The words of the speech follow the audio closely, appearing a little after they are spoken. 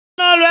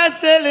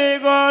le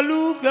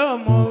golu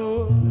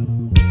gamo.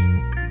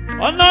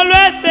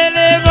 Onolo se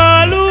le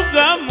golu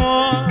gamo.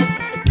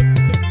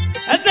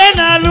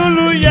 Asena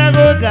lulu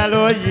yago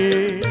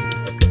daloye.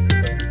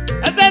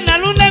 Asena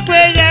lune kwe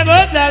yago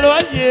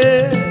daloye.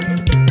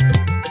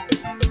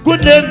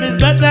 Good name is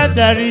better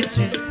than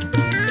riches.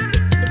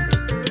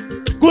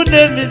 Good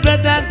name is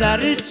better than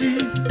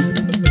riches.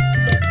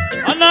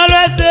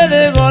 Onolo se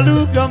le golu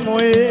gamo.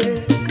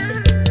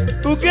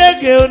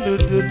 Ukeke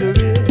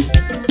onututuwe.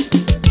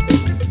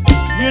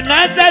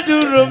 United do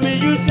Romy,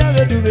 you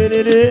never do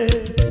it.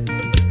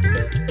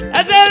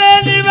 I said,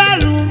 any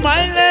value,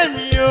 my name,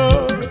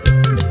 yo.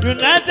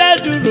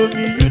 United do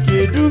Romy, you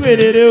do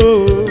it.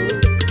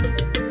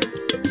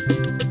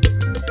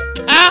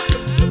 Ah,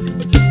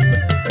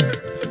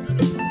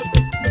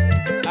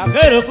 I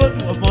heard a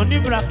photo of money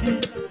bracky,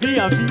 be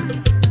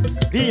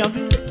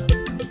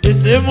the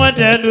same one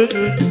that do.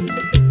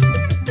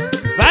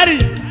 Barry,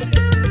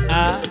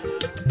 ah.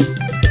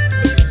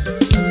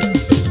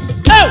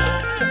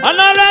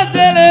 Onora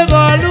se le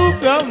golu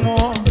kemo.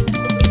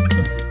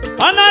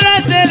 Onora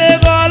se le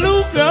golu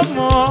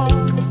kemo.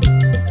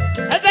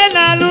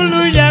 Asena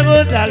lulu yago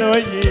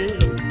taloye.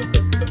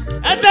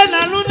 Asena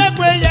lune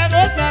kwe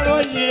yago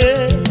taloye.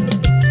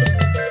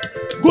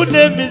 Good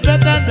name is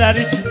better than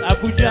riches.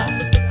 Abuja.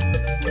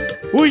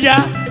 Uya.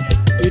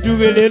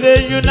 Edugelere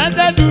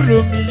United do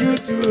Romy you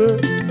too.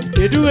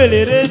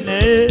 Edugelere ne.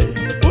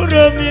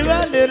 Uromi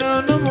valero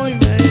no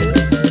moime.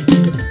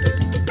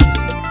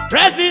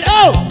 President,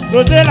 oh,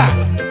 Rodela,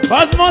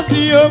 Cosmos,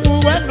 you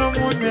went no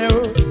more.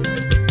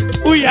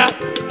 Uya,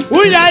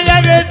 ya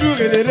do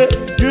it.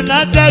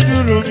 United, you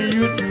Romy,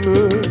 you do.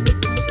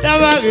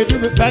 Never get to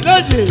the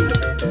Pagoji.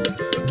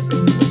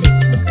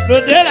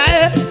 Rodela,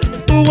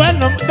 who went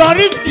no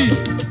Doriski,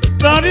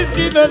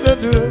 no,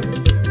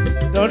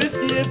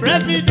 Doriski,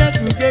 President,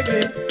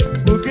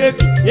 who gave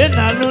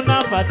Yena Luna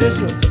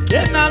Patation,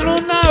 Yena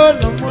Luna, oh,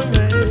 no more.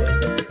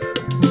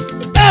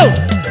 Oh,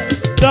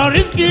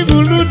 Doriski,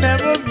 Gulu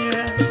never me.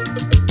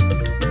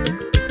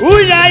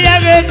 Uya ya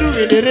do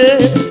it.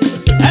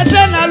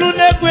 Asena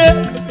lune kwe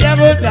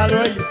yabo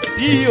taloye.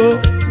 CEO,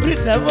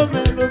 Prisavo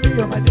melo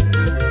biyo madi.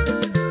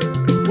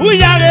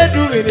 Uya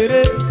do it.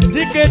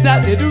 Diketa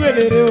se do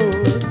it.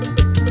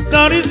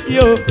 Don't risk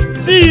yo.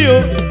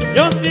 CEO,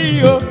 yon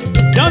CEO.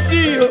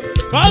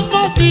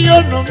 Cosmos CEO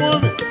no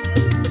more.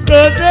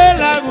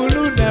 Rodela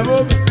gulu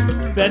never.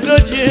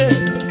 Bedoje,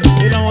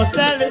 you know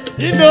sell it.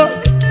 You know,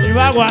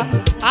 Iwagwa,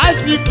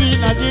 ICP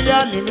Nigeria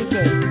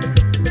Limited.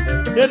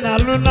 Yena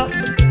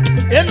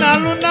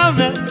luna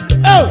me.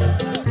 Oh,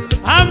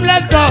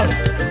 Hamlet does.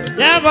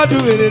 Yeah, go do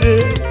it.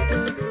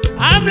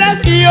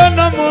 Hamlet you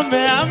no more me.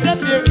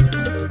 Hamlet you.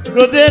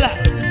 Rodela.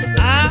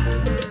 Ah.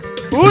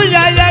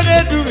 Uya ya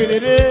do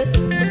it.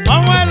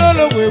 Onwe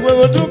lolo we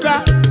tuka.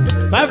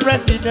 My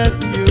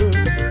president you.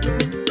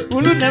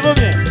 Ulu never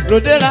me.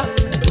 Rodela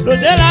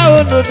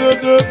oh no do.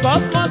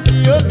 Cosmos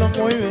you no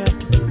more me.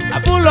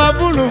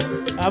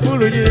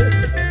 Abulu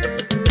ye.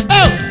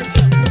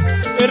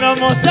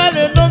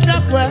 Ramosale no me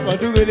acuerdo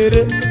do it.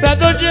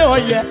 Bedoje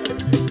oye.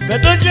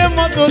 Bedoje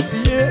moto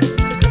siye.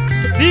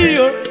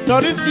 CEO,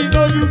 Doriski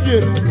no you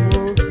get.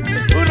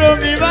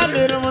 Uromi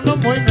valero no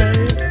moime.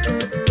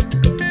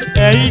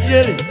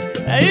 Eijele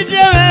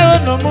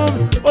no mo.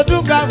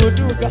 Otuka.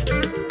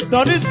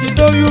 Doriski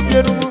no you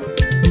get.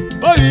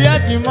 Oya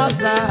di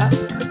masa.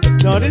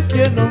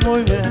 Doriski no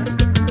moime.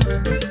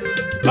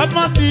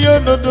 Cosmos you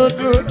no do.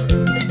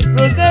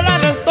 Rodela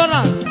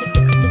restaurants.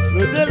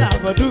 Rodela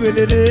go do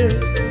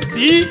it.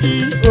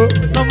 CEO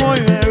no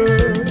more.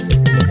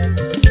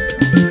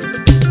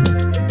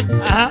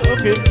 Ah,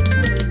 okay.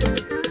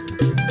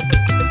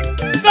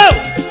 Go.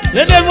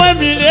 Let them want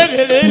me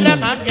la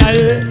mafia.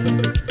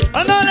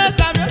 Onole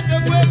sabe que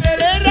we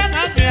la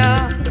mafia.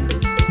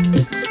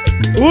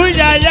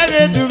 Uya ya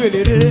do it.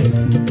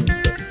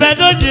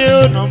 Bedoje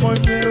no more.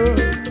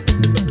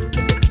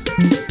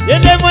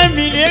 Let them want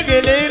me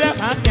la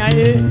mafia.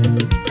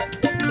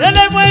 Let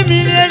them want me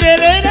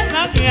la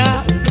mafia.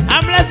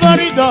 I'm less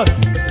worried us.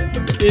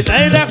 The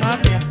Naira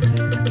Mafia.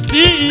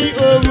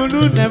 CEO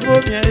Gulu never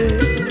me.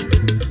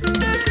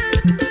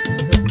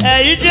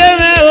 Hey,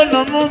 Ijeme no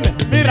moment.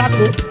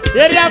 Miracle.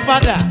 Area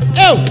father.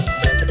 Oh,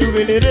 do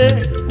it.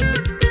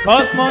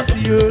 Cosmos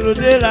you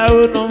Rodela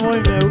no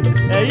more.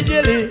 Hey,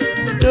 Ijele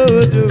do.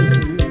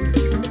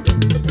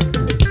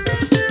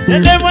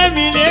 Let them want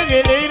me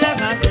la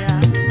mafia.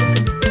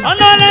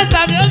 Onole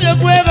sabe o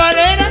cueva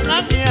la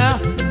mafia.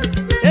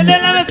 Ele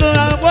la me so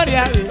la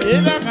guardia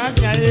la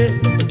mafia.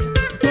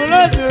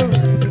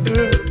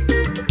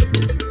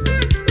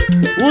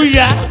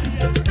 Uya,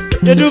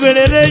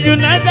 edugelere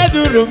United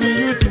do Romy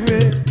you do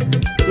it.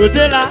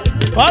 Rodela,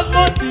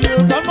 Cosmos you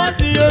no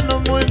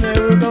more.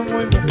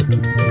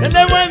 And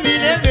then when me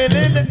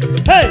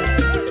hey,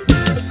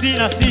 see.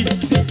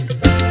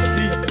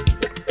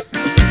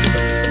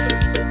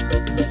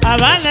 I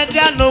want let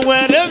you know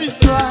where we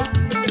saw.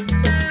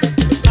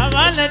 I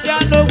want let you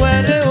know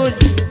where they hold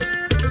you.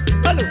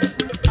 Hello,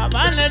 I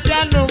want let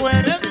you know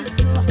where we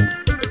saw.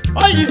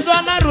 Oh, you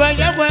saw na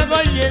ruega huevo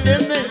y el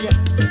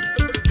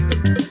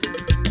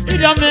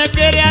me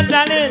quería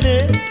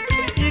talele.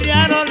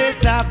 Iriano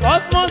leta.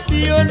 Cosmos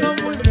yo no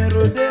muy me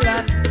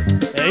rodelan.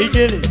 Hey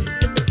Jelly.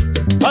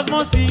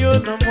 Cosmos yo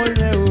no muy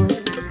me o.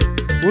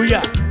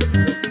 Uya.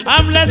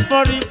 I'm less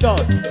for it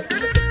us.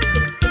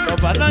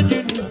 Obadan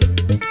Junior.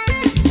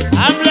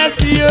 I'm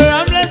less you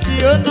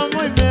no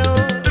muy me o.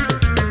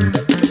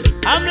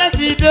 I'm less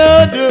you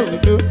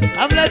do.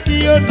 I'm less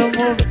you no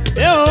more.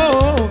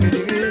 Oh,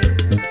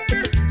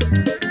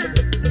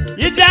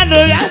 Ija no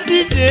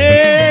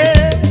yasije.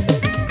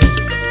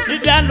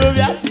 Ija no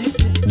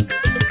yasije.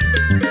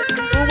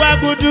 Uwa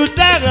gudu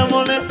tare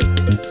mole.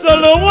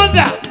 Solo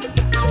wonder.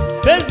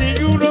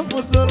 Bezi Europe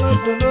solo.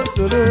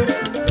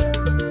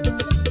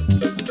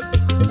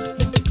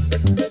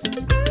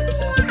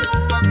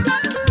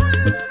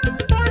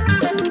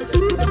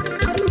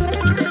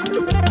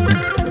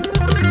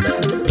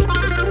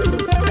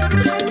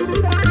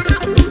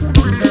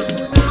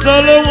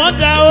 Solo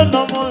wonder oh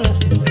no more.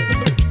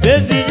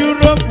 Bezi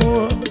Europe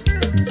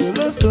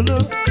solo.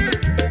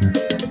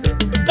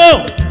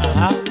 Oh,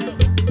 aha.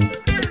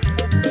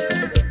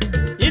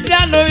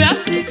 Ija no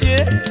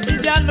yasije.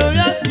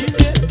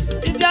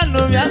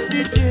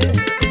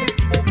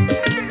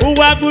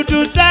 Uwa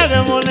gudu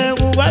tare mole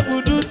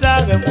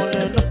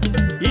no.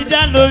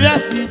 Ija no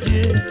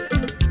yasije.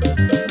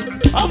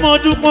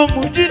 Omodu ko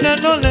mujine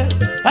nole.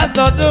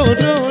 Pastor do.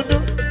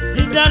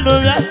 Ija no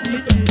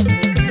yasije.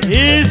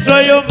 His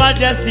Royal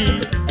Majesty,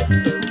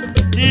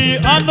 the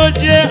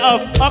Onoje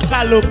of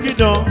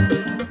Okalokido,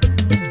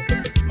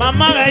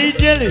 Mama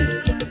Raijele,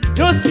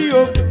 Josie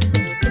O,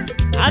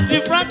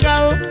 Auntie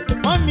Franca O,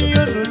 Mommy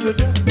O,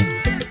 no.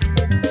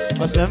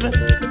 Oseme,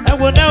 I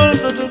will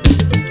never no.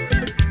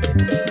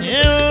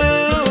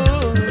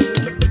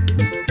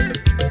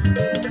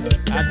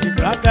 Auntie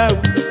Franca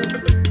O,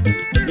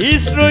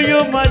 His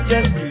Royal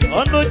Majesty,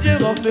 Onoje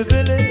of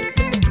Bebele,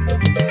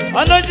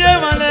 Onoje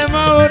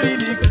Malema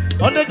Oridi.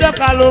 Onojo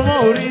kalomo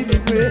oriri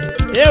pe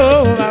e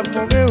o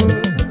akome o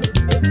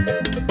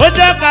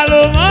ojo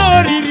kalomo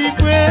oriri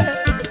pe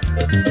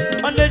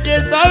onoje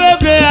sawe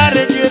pe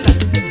aregena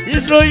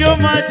His Royal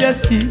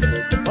Majesty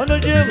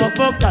onoje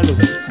gofo kalo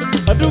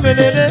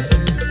odugelele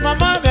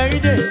mama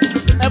beide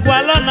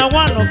egwa lona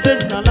one of the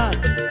salad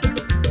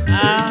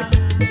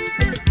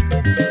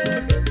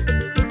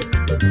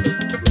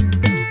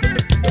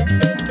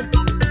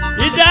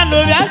ija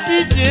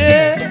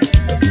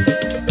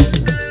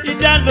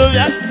no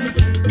yasi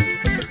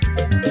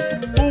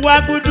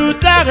Uwa gudu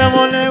tare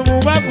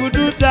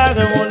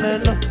mole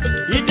no.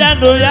 Ija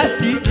no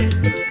yasiji.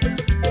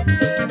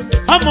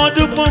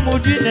 Amodu pon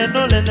mudi ne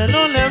no le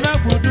ma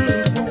gudu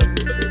lu.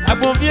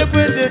 Agbon vie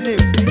kwede ne.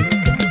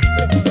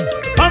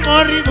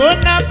 Amori go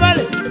na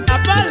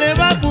pale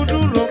ma gudu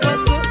lu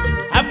paso.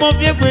 Agbon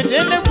vie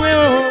kwede le kwe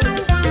o.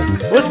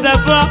 O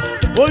sabo,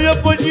 o yo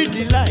poji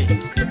delight.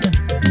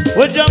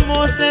 O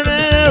jamo seme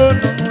o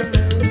no mo.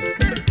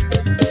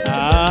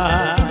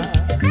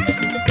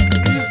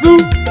 Isu.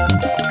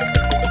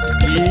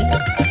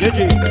 JJ.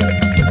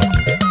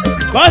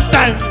 First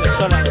time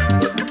restaurant.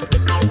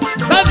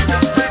 Sabi.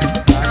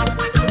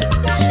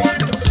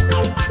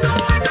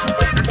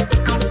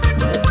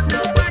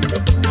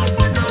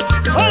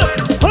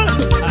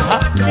 Aha.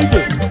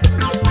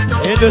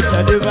 Edo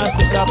Sadeva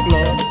Sika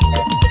Club.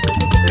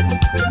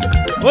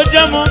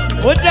 Ojamo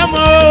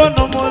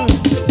no mo.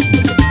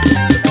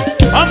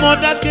 Omo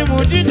dake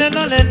mudi ne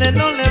no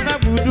le ma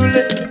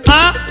budule.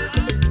 Ah.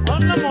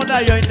 Ono mo da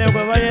yo ine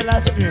gwa ye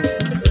last year.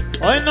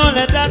 Oy no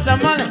le data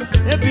male,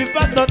 ebi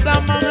pastor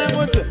tama me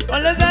moto.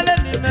 Ole zale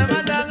ni me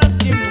madala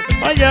skimu.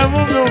 Oye mu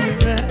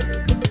me.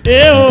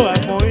 O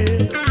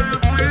amoye.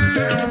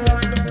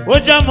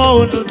 Ojamo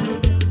onudu.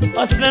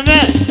 Oseme.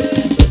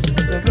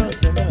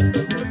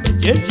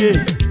 Jeje.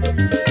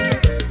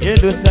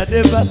 Edo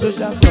Sadeva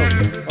Social Club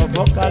of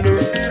Okalo.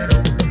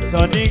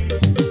 Sonic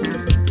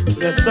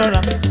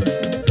Restaurant.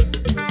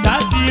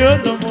 Satio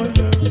no mo.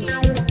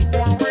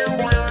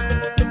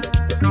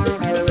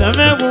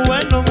 Seme wo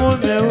no mo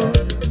me o.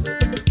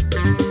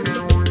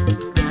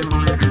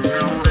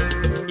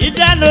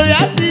 Ija no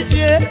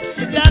yasije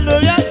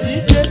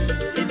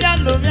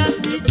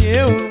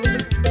o.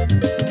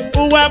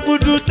 Uwa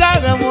budu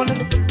tare mole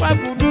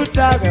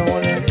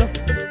no.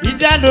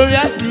 Ija no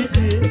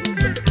yasije.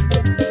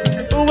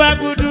 Uwa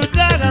budu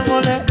tare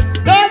mole.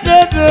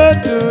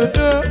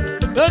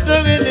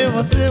 Do gele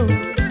você o.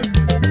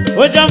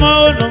 Ojamo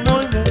no mo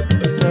me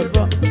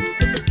sebo.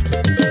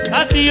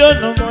 Ati yo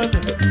no mo me.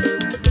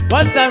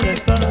 First time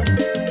restaurant.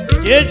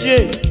 JJ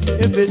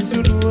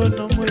ebesuru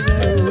no mo me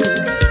o.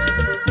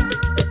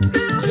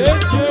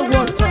 JJ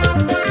water.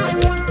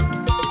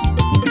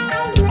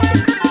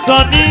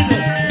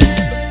 Sunniness.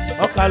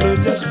 Okalo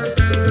Joshua.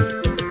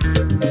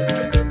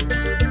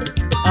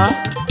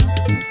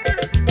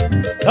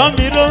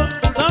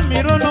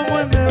 Tomiro no mo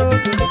me o.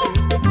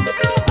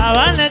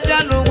 Awane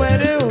janu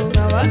were o.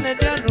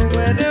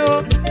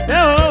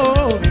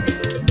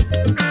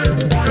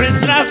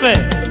 Prince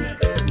Raphael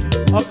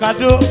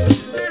Okado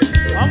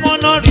Omo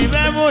no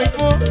rive mo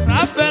ifo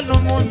Raphael no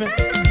mo me.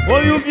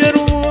 Oyu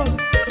bieru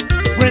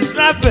Prince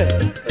Raphael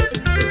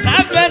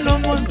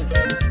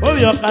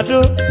your cado.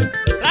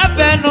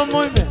 Láfẹ́ no mú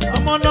ìmẹ̀,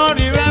 ọmọ náà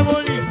rí rẹ́ mú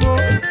ìbò.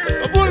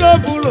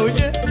 Òbúlò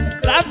yé,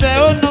 láfẹ́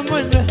ó no mú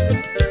ìmẹ̀.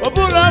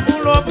 Òbúlò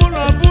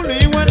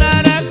ìwọ̀n náà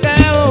láfẹ́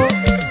o.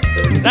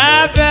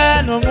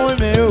 Láfẹ́ no mú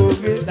ìmẹ̀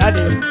ògè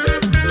dáadé.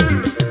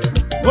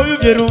 Omi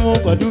bẹ̀rù mú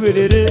gbọ̀dú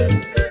wèrèrè.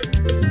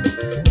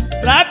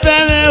 Láfẹ́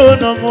mẹ́ ó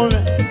no mú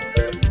ìmẹ̀.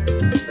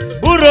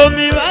 Búrò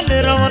mi wà lè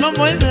ràn wọ́n no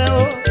mú ìmẹ̀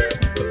o.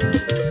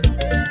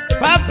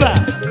 Papa,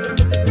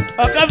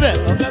 ọ̀kẹ́fẹ̀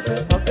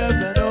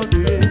no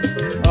bìrì.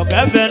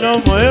 Ọ̀kẹ́fẹ̀ no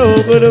mọ̀ ẹ́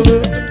ògbólógbó.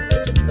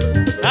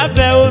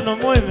 Láfẹ́ ó no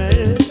mú ìmẹ̀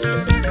yé.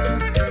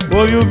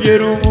 Omi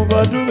bẹ̀rù mú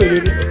gbọ̀dú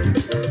wèrèrè.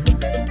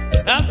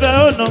 Láfẹ́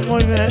ó no mú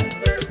ìmẹ̀.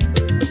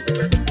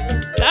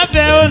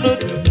 Láfẹ́ ó no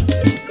dùn.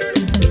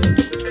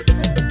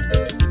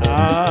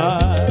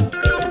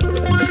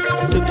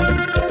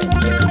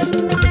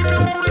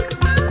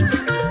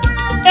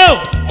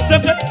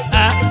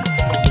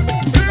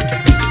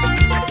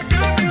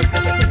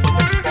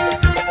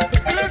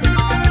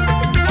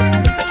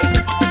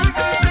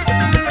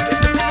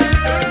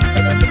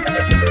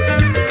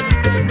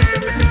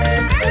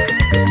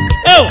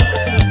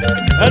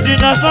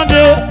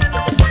 Sunday,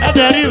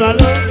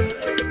 Ederivalo,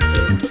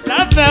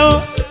 Lafeo,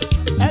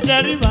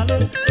 Ederivalo,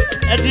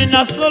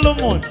 Edina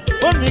Solomon,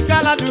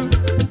 Omikaladu,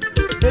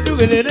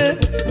 Edugelere,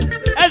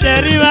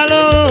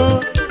 Ederivalo,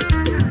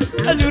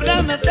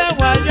 Elurame se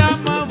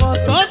wayama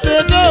sote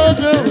do,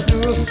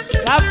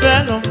 Lafe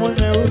no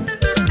moneo,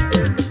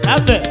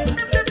 Lafe,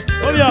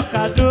 Oyo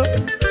Kado,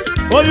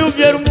 Oyo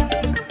Biermu,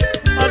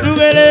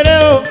 Odugelere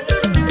o,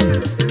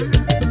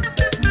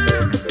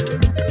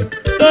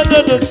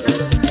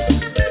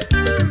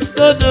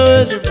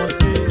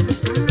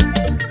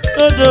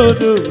 do.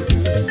 Do.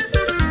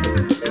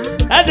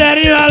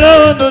 Ederivalo,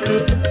 do.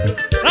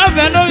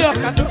 Lafe no your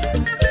cado,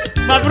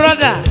 my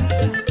brother,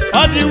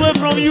 all the way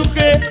from UK,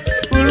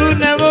 Ulu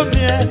never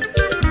me.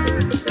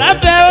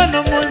 Lafe no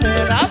money,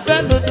 Lafe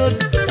no do.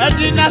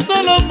 Edina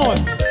Solomon,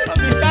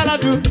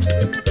 Omikaladu,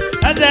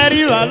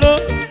 Ederivalo,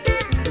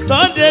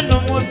 Sunday no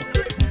money,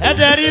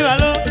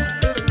 Ederivalo,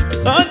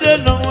 Sunday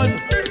no money,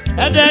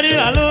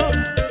 Ederivalo,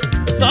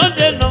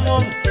 Sunday no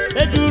money.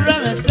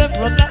 Edurame se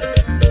brother,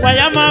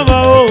 wayama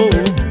wo.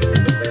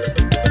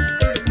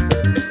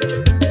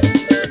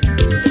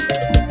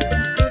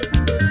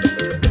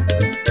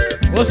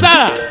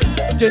 Osara,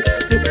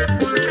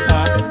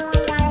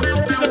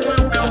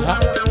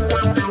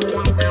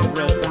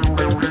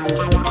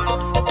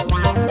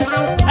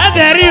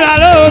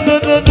 Ederivalo, do,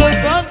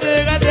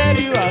 Sunday,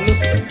 Ederivalo.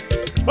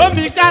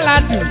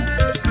 Omikaladu,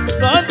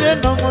 Sunday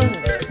no money,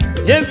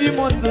 heavy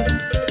motors.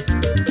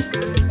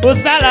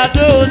 Osara,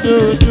 do. Do.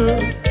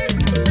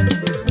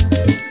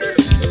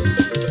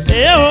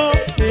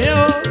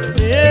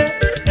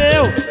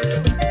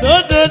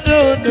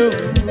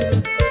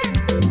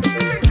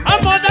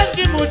 Amoda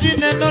ki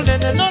mujine no le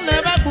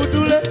ba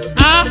kudule.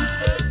 Ah,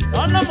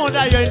 ono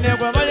moda yo ine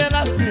gwa ba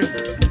yela scream.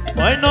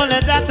 Boy no le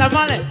data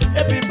male,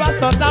 e bi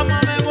pastor ta mo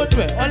me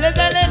motwe. O le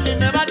zele ni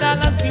me ba da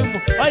la scream.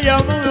 O yo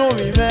mu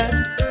mi me.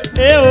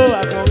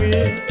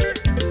 Akori.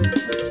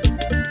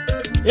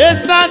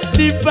 Esan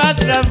tipa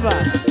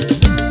drivers.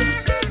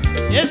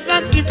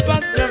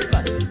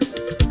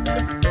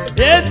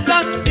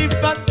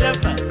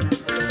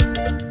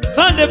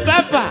 Sunday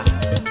papa,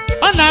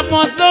 on a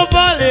mon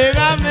sauveur les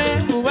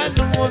ramés, ou est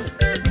tout le monde,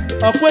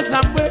 au quoi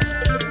ça peut,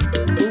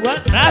 ou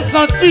est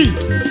ressenti.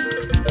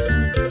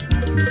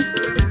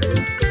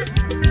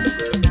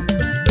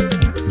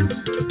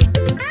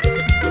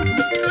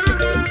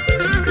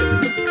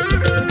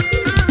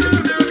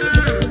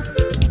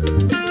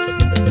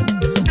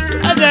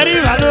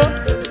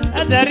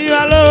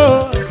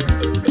 Ederivalo,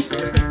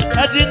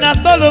 Edina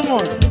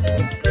Solomon,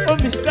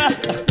 Omika.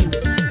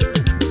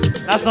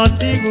 La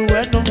senti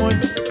goué no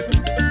money.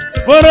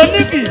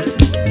 Boroniki,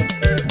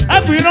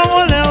 Aguiron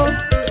Oleo,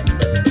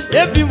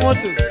 Epi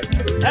Motos,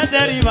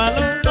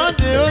 Ederivalo,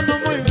 Sunday no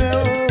money.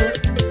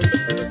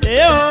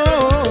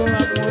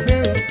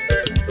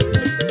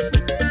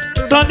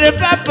 Sunday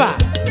Papa,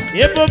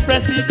 Ebo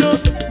Presido,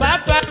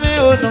 Papa me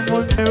no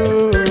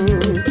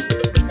money.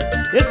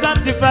 Esan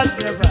Tipas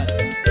Drivers.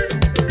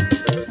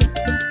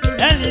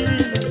 Enemy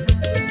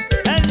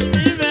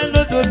me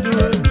lo do.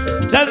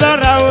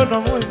 Jazara no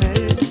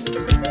money.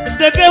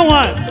 Second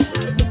one,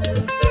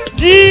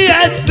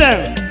 GSM.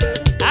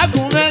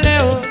 Agumele,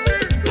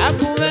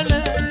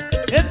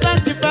 Esan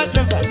Tipas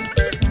Drivers.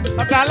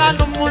 Okala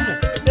no money.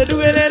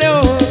 Edugelere o.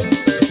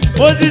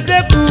 Ozise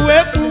kuwe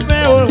kume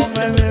o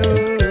meme o.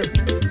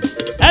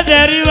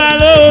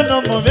 Ederivalo no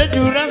mo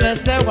vejura me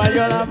se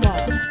wayola mo.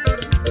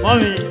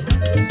 Mommy.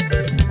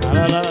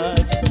 Alala.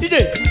 DJ,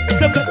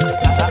 sebe.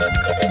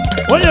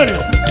 Oyori.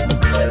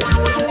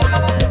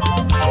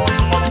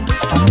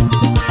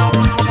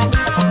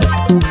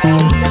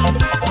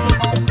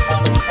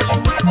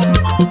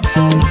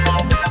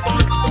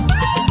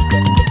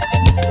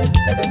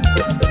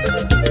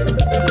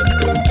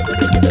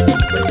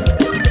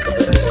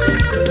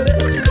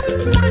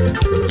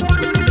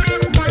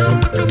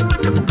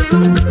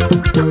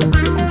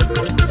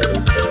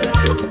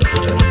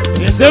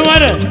 Say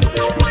what?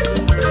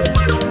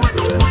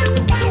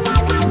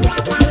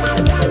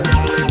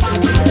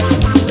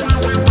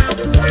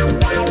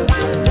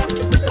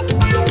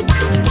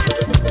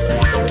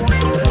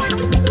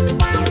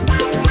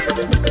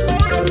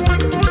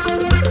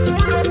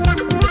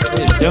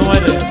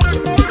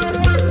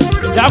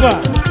 Agua.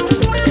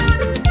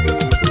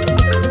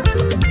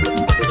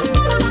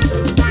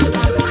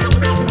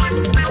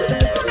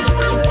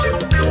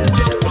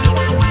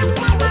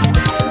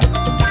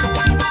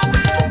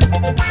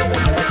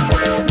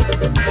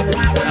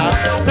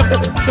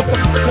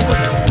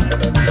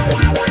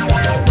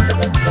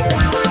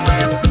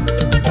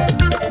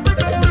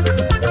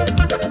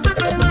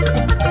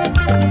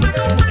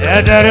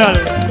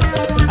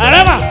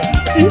 Araba.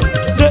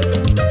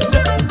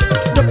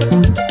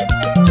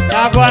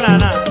 Agua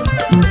nana.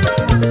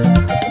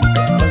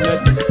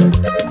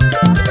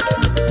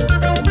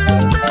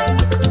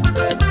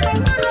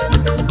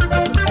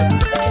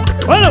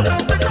 Bueno,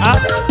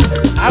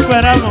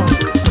 aguaramos.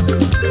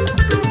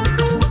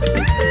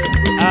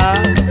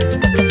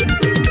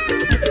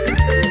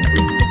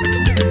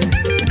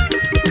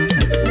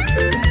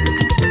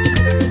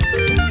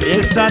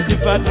 Esan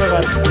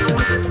Oyeeee.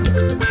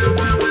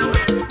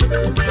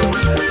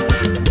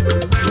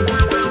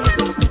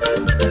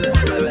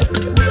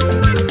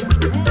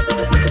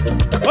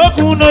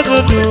 Okuno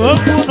dodo,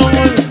 okuno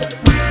moyo.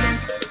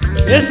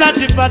 Esan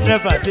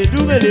Oyeeee, c'est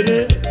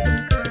double.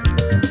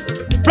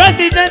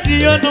 President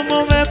yo no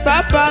moment,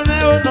 papa me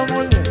o no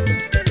moyo.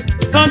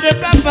 Son de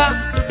papa,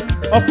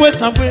 on peut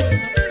s'envoyer.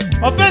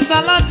 On peut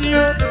s'en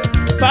yo,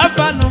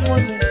 papa no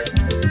moyo.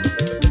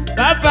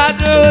 Papa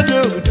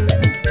dodo.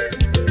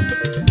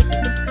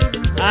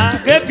 Ah,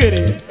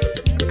 kekere.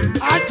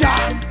 Acha.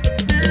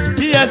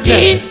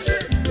 TSL.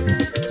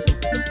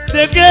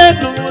 Steke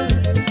no moyo.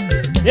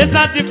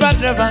 Esan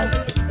Oyeeee.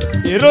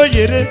 Iro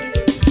yere.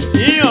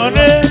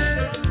 Iyore.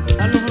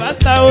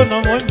 Alubasa o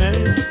no moyo.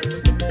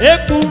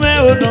 Ekume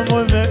o no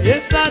moyo.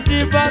 Esan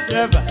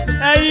Oyeeee.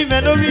 Eyi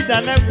me no bi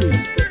daneku.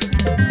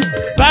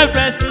 Five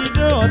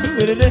president o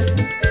duwele.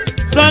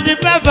 Son de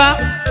papa.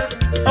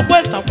 Opo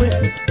sanwe.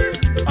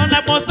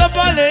 Ona mo so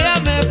bole ya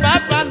me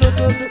papa no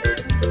dodo.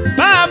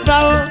 Papa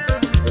o.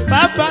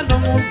 Papa no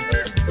mo.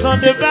 Son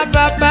de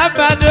papa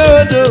papa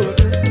dodo.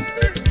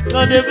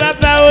 Son de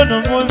papa o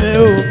no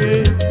moyo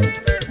okay.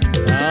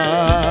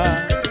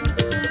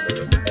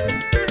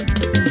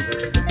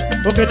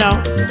 Okay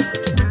now.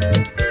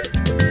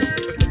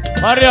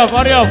 Hurry up,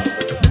 hurry up.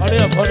 Hurry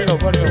up, hurry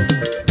up, hurry up.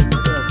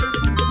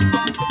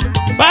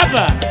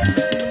 Papa.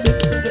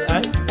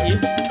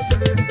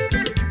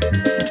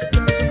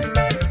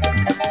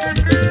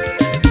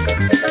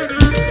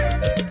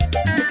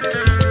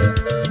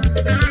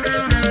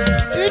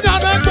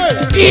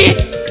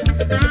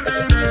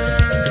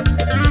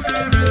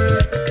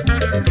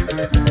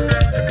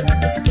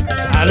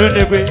 Allô,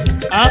 Negwe.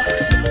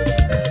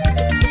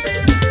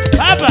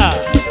 Papa.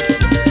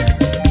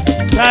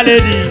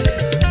 Lady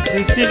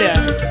Cecilia.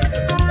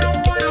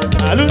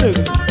 Allô,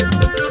 Negwe.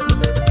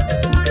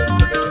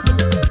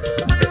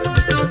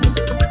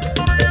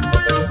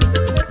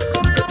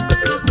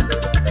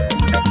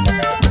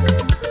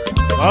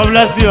 God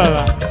bless you,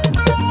 Baba.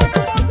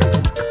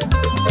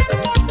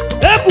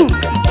 Eku.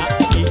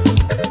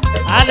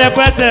 And the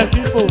better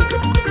people.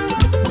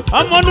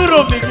 I'm on the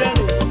road,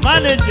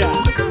 manager.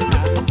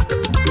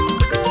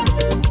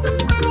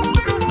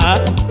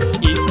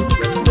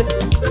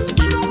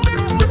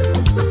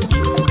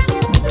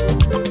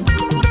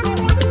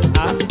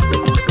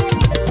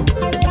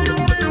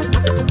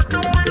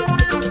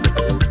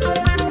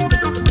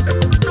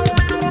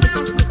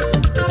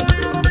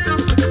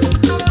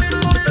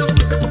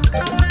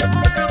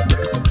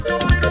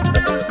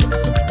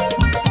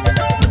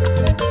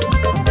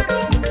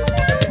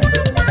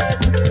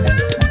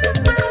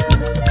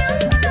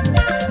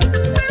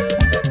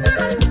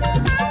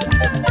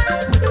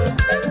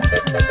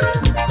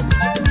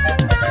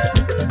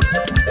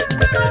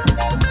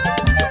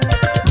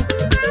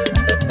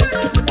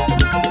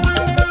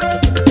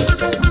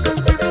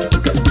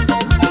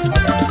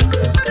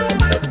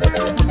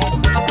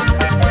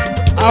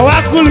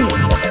 Awakulu.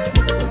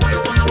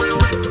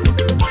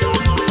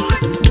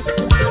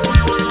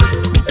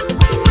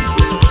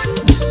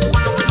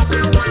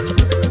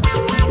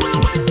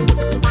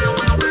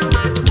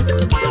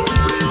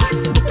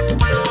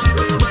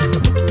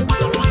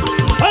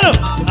 Hello.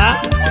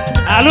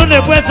 Allô, ne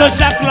quoi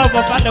social club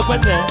on parle de quoi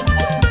c'est?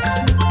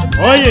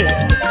 Oye.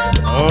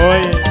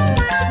 Oye.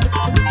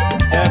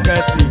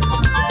 Secretary.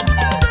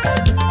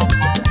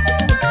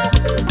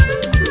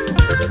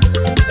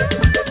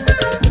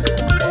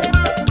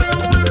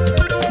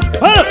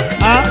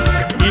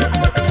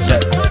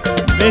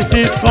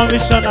 Mrs.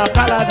 Commissioner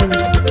Kaladu.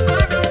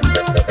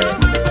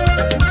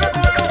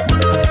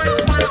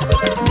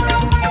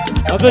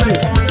 Ogodu.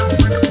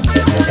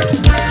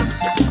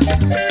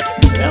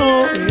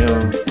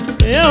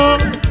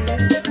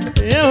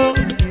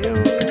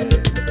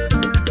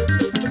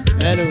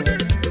 Hello.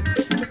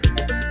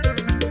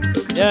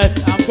 Yes,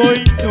 I'm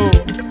going to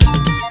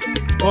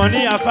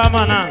Boni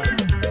Afama now.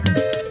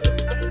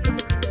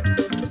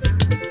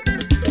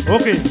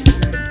 Okay.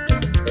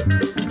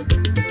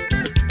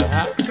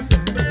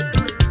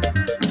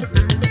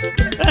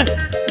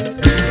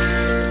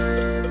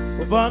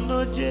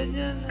 Bono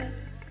Geniale,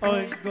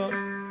 oigo.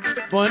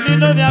 Boni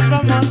no via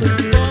Afama.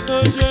 Bono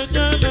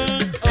Geniale,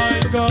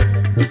 oigo.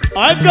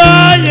 Oiko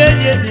ye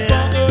ye ye.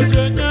 Bono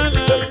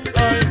chenyele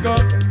oiko.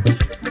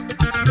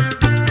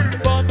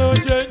 Bono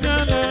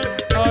chenyele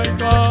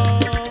oiko.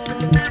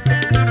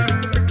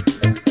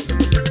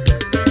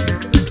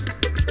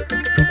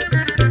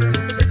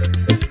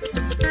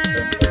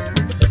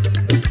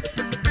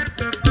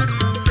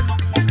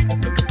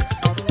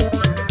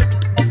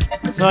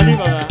 Sorry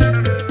baba.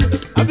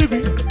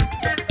 Abigui.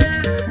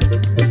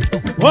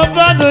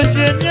 Bono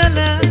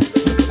chenyele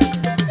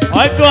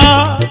oiko.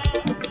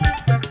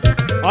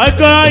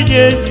 Oiko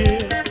ye ye.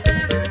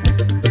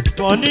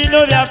 Boni no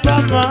via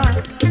fama.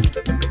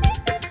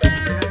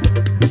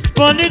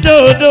 Boni do.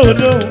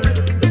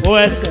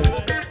 OSM.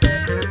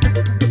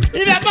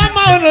 Il y a pas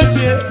mal de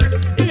Dieu.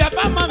 Il y a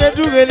pas mal de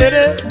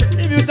douvelere.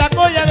 Il y a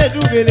pas mal de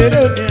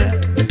douvelere.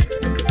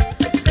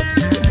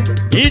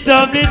 Il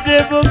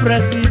t'invite pour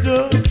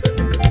président.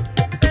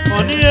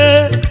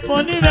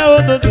 Boni va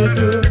au dodo.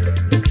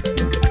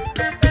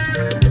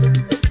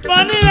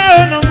 Boni va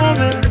au no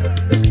moment.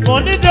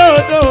 Boni do.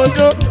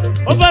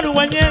 Oba no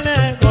wanyele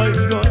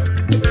goigo.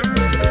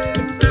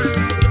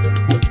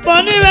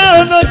 Boni va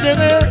au no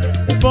jeme.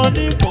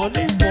 Boni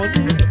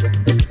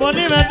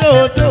me do.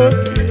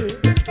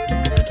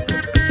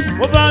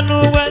 Oba no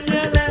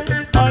wanyele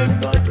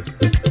goigo.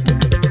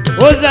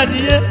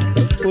 Ozadie,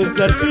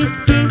 ozapi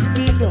 5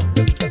 million.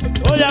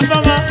 Oya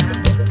mama,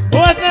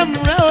 ose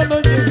mume ono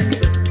jeme.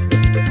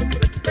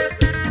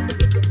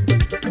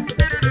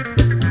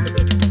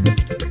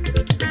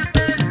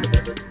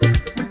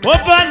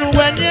 Oba no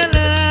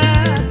wanyele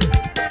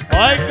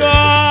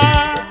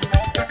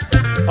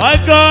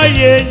oiko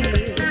ye.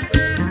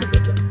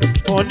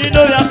 Boni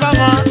no ya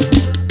mama.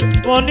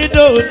 Boni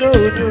do.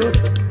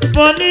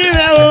 Boni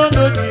me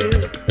ono je.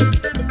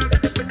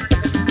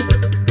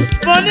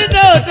 Boni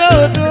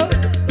do.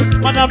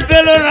 Madam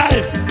Bello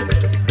Rice.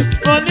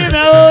 Boni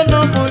me ono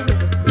mo.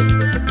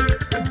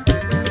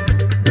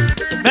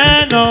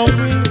 Man of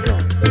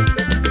wisdom.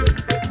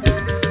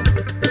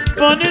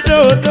 Boni do.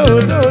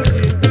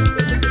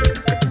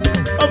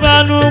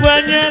 Obanu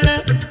wanyele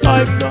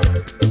oiko.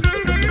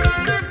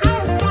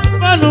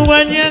 Obanu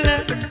wanyele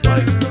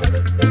oiko.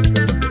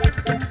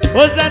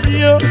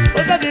 Ozadio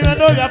me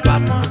do ya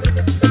pama.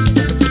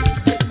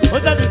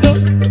 Ozadio,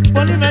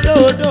 Boni me do.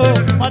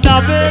 Madam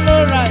Bello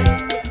Rice.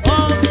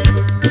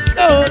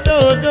 Do.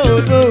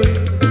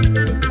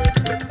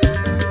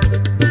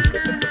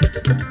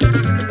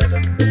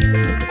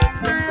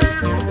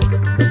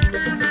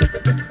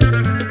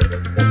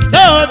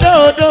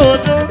 Do.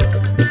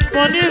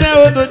 Boni me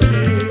ono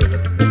ji.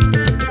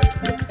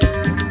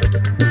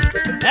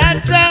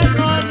 Ete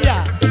noria.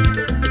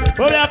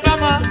 Oya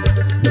pama.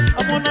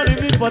 Amono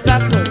ribi Port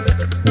Harcourt.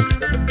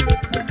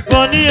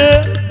 Boni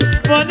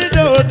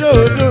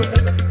do.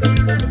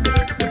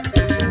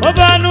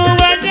 Obanu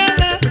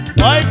wanyele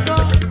oiko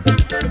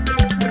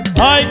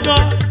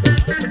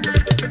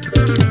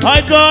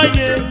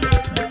ye.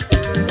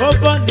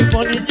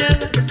 Boni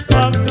nyele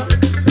oiko.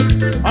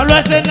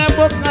 Always in a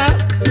book now.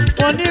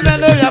 Boni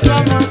melo ya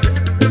pama.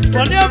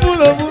 Boni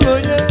bulo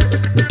ye.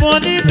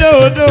 Boni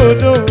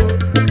do.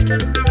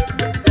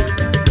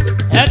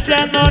 Ete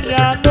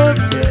noria no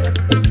je.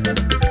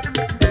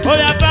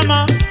 Oya pama.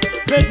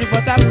 Crazy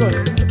Port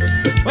Harcourt.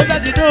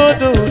 Ozadi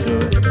do.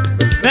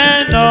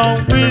 Man of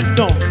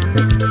wisdom.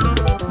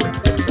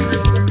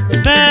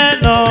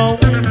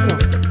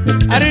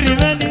 I didn't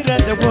even need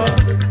that the world.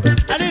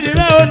 I didn't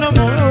even know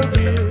more.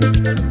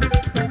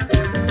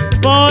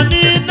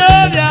 Boni no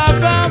via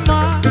fama.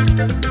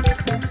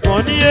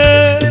 Boni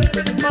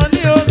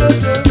oh no.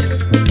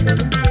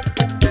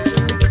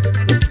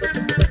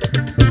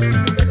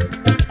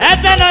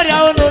 Etanoria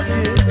oh no.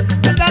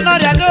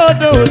 Etanoria do.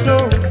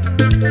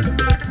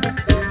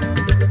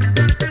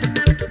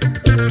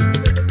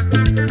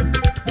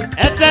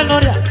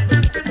 Etanoria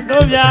no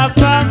via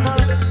fama.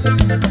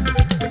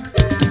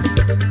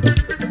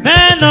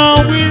 Man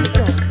of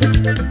wisdom.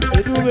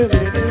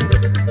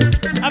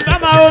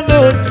 Afama oh no.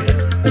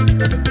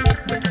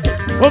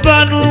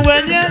 Obanu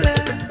wanyele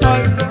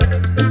oiko.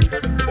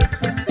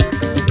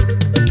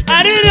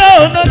 Ariri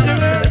oh no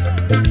jeme.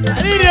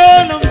 Ariri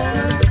oh no mo.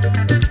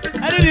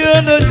 Ariri oh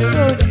no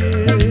jeme.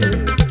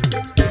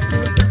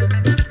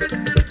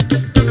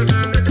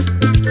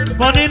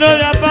 Boni no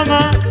ya pama.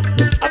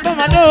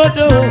 Apama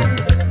do.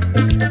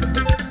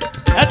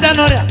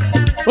 Etanoria.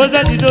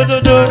 Ozadi do.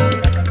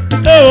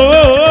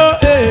 Oh,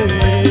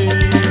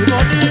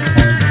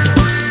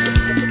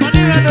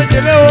 Boni me no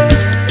jeme oh.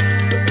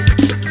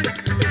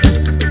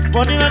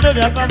 Boni me no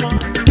ya pama.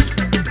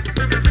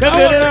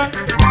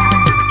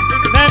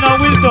 Man of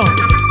wisdom.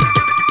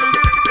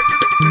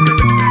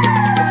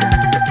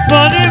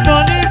 Boni do.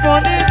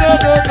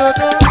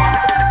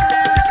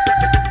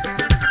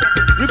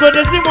 You go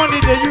to see money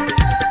they use.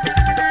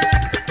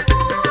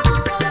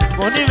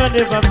 Boni me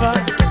de papa.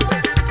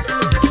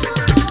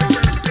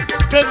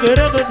 Do.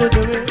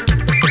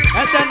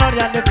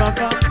 Etanoria de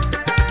papa.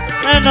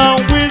 Man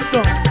of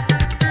wisdom.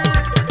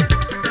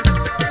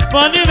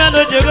 Boni me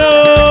no jebe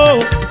oh.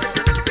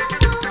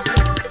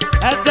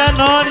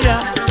 Etanoria.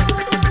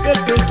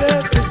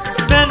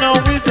 Men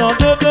of wisdom,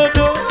 do do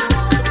do.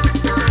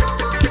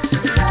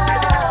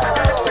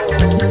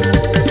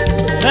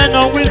 Men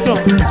of wisdom.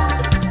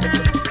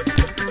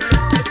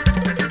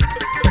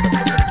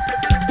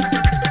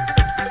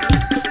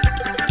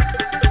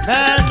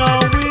 Men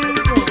of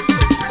wisdom.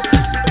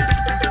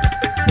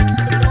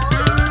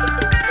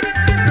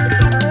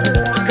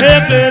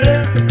 Ebere.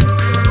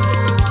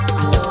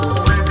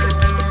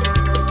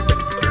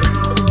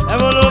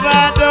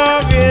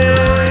 Evolovadoge.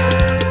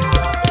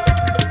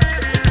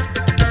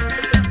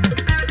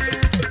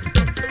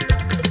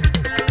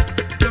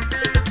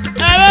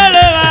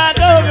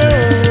 Evolovadoge.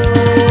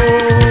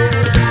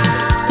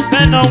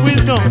 Men of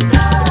wisdom.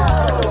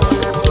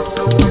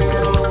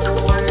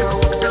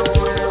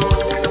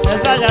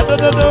 Esaya do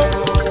do do.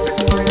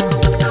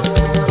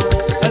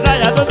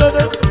 Esaya do do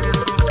do.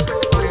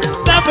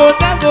 Tempo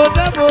tempo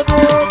tempo do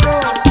do.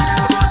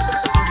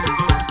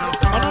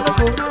 Onono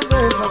ko mando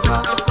papa.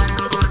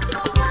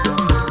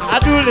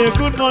 Adule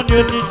good morning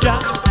onija.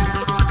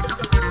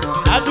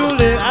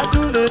 Adule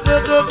adule do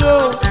do do.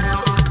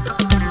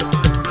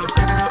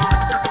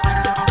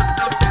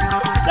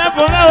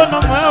 Tempo me o no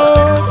mo o.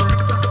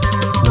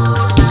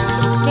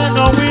 Men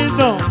of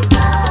wisdom.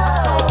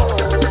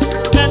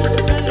 Men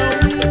of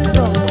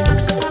wisdom.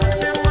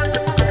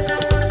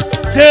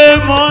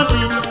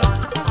 Money.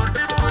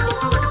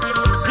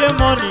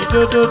 Money,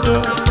 do do do.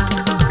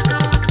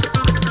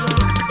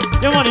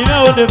 The money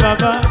now on the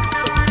baba.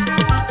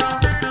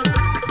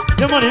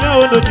 The money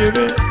now on the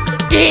jebe.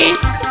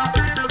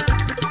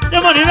 The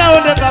money now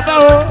on the baba.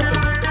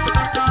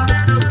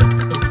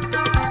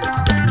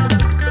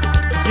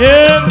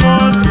 Yeah,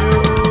 money.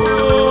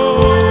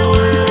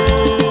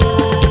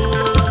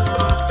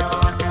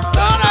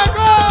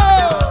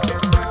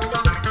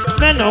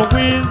 Men of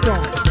wisdom.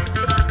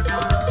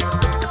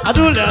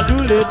 Adule,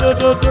 adule, do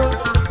do do.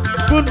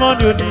 Good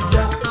morning,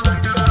 Onija.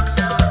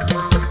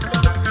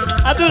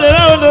 Adule,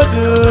 do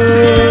do.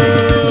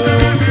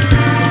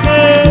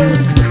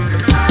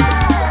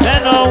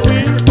 Men of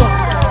wisdom.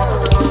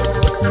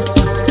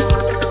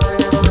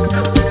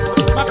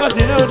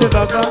 Makasi, do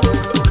baba.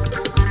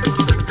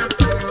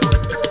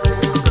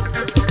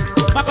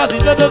 Makasi,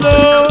 do do do.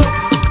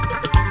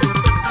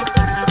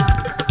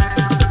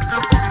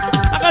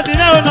 Makasi,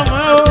 do no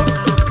mo.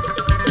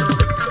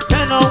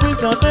 Men of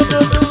wisdom, do do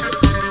do.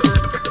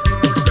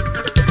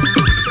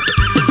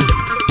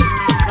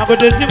 Now go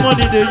dey see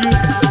money they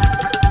use.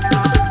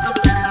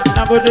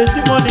 Now go dey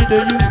see money they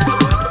use.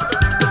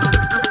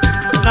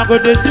 Now go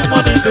dey see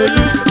money they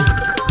use.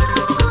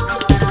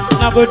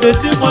 Now go dey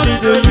see money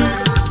they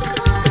use.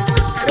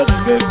 Go.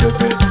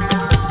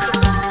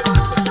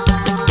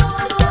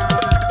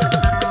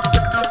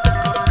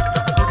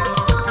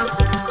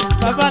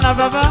 Baba na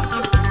baba.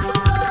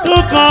 Tu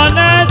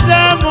connais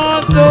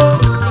mon dos.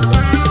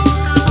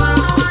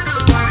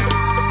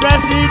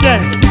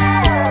 President.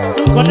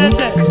 Tu connais.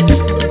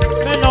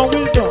 No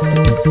wisdom,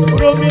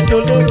 Romi to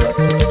labor,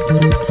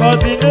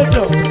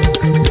 coordinator.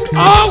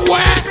 Oh,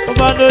 where?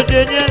 Obando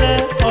Daniele,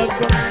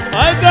 Ogo,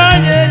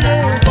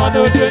 yeah.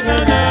 Obando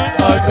Daniele,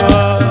 Ogo.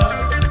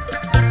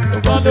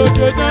 Obando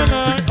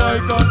Daniele,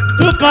 Ogo.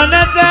 To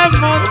connect them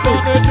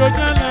motos.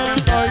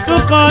 To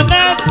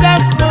connect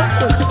them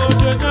motos.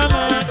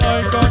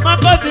 My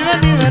cousin,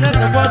 even at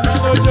the bottom.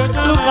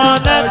 To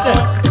connect them.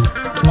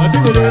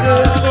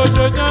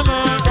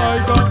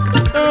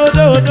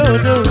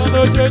 No.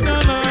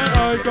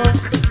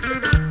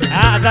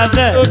 Ah, that's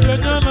it.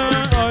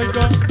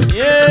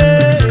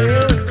 Yeah.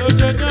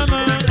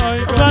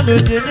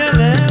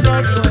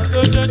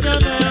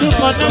 To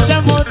connect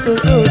them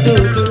motos. To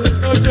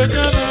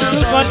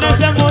connect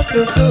them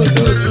motos.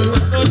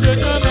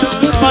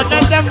 To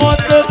connect them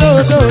motos.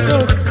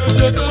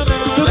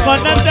 To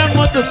connect them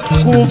motos.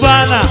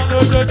 Cubana.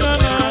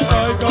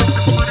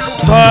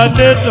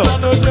 Coordinator.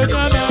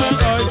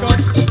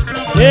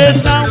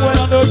 Esan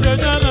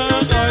Oyeeee.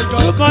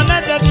 To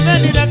connect the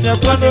many that you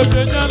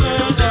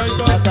want.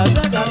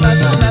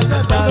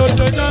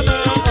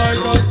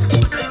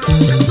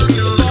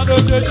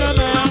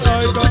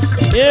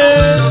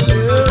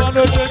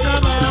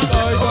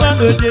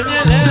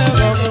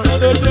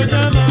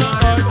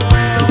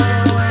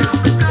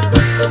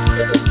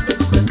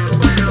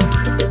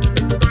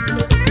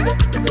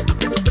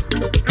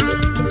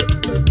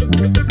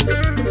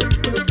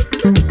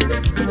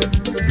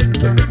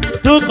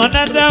 To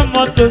connect the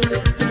motos.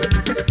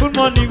 Good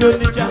morning,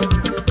 Onija.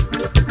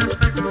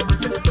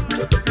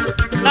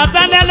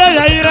 Nathaniel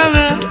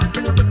Oyeeee.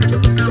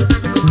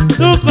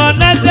 To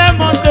connect the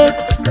motos.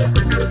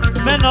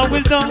 Men of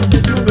wisdom,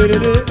 they do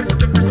it.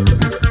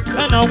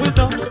 Men of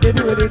wisdom, they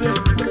do it.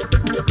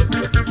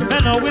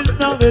 Men of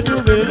wisdom, they do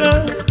it.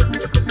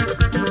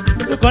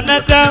 To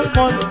connect the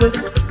motos.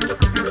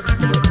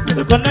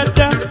 To connect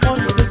the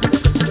motos.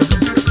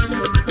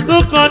 To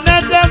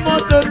connect the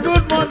motos.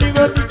 Good morning,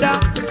 Onija.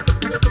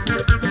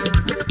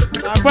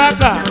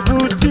 Agbaka,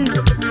 Buti.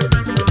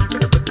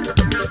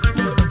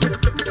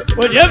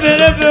 Oje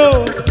verebe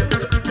o.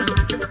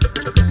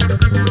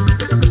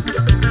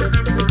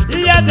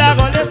 Iya da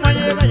gole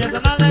moye ba yesa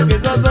na le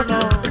gezo no.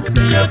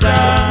 Iya da.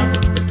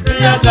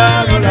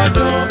 Miyata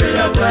golado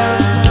miyata.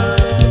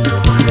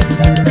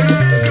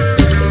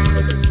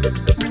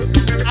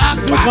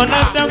 To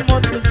connect them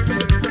motos.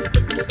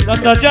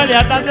 Dr. Jolly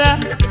Atase,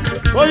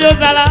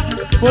 Oyozala,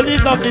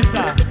 police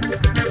officer.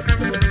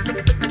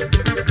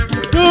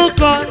 To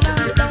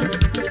connect them.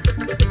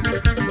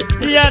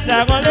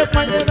 Miyata gole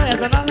panye ba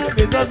yasana na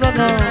bezozo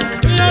no.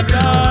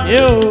 Miyata.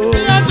 Yo.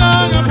 Miyata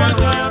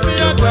gapanya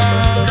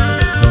miyata.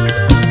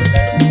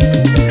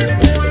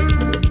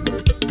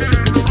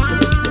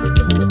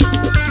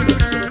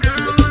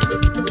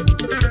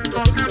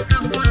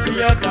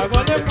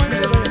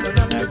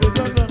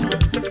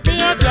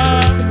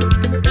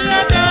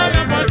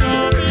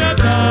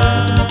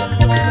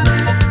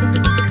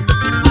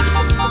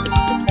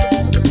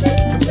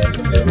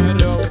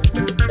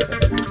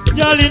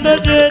 Jolly no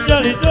je,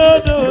 jolly do.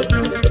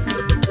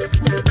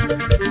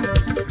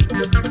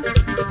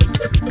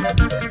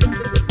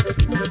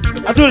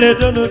 Atule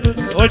do.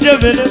 Oje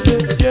vele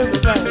je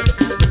mkai.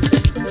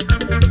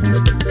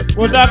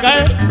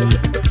 Odakai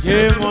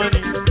je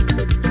money.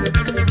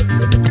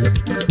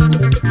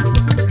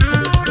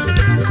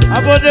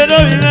 Abode no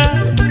ime.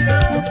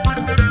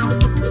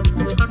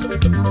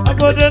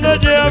 Abode no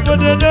je,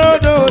 abode do.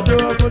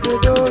 Abode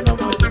do no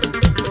money.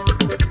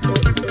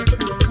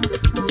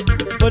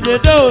 Abode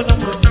do no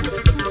money.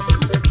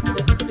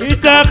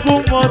 Itaku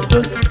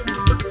motos.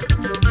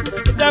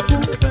 Itaku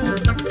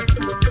fence.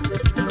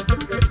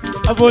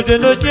 Abode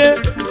no je.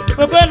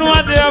 Pepe no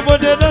ade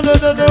abode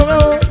do.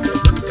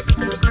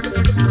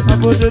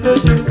 Abode no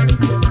je.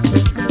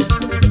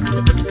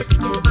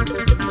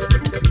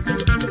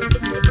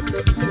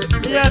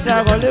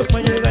 Yada gole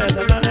ponye ga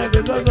yada na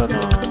ge zozo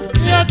no.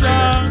 Yada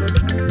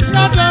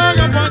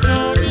ga ponyo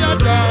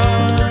yada.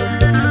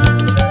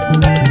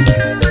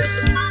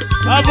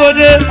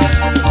 Abode.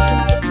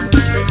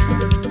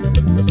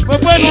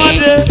 Pepe no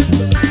ade.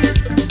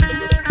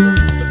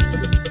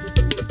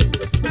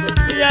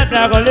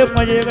 Yada gole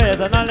ponye ga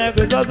yada na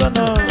ge zozo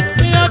no.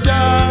 Yada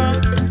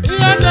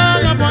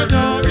ga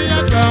ponyo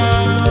yada.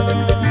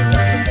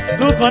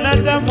 To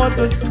connect them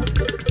motos.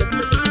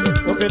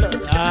 Okay,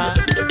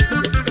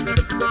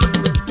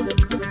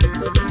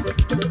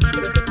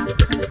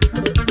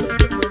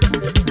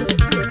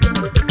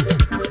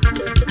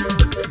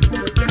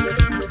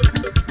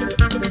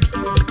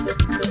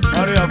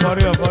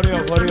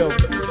 Hurry up.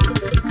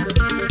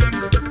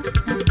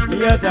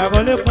 Yada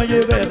gole ponye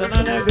ga yada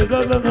na ge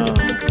zozo no.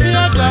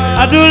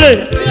 Adule.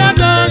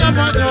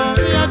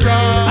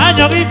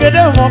 Anyo ki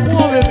gede mo ku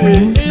bebe.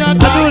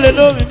 Adule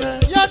lo mi me.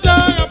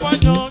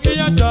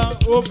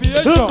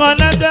 To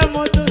connect them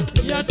motos.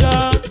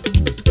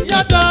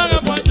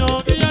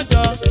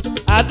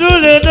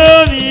 Adule lo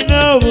mi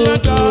me.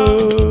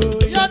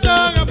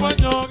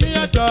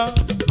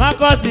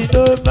 Makosi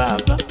do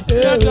baba.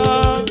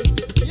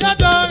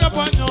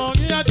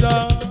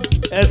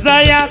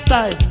 Ezaya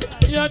ties.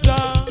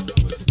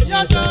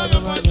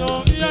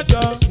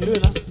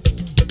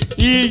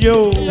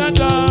 Iyo.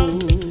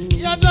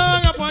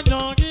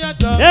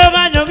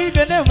 Eva nyogi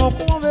gede mo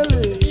ku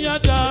bebe.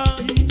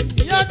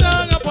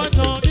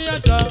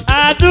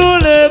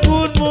 Adule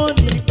good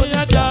morning.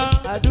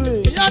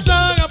 Adule.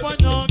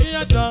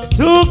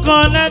 To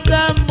connect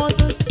them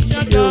motos.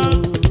 Iyo.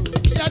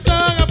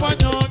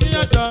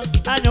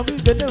 Anyogi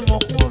gede mo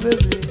ku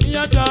bebe.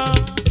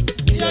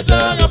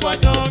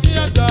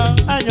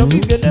 Anyogi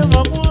gede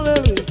mo ku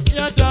bebe.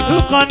 To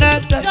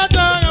connect us.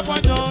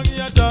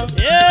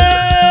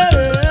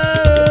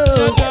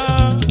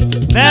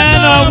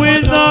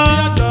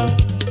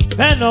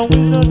 Men of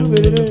wisdom do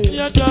it.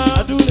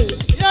 Adule.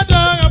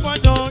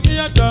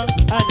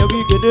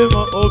 Anyogi gede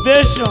mo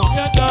ovation.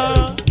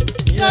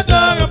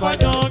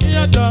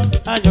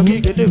 Anyogi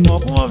gede mo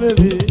ku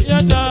bebe.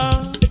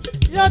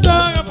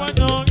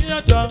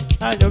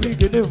 Anyogi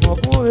gede mo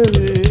ku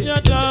bebe.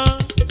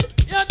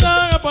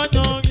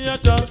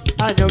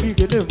 Anyogi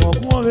gede mo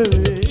ku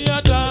bebe.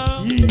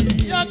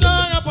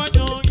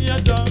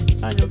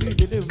 Anyogi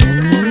gede mo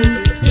ku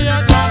bebe.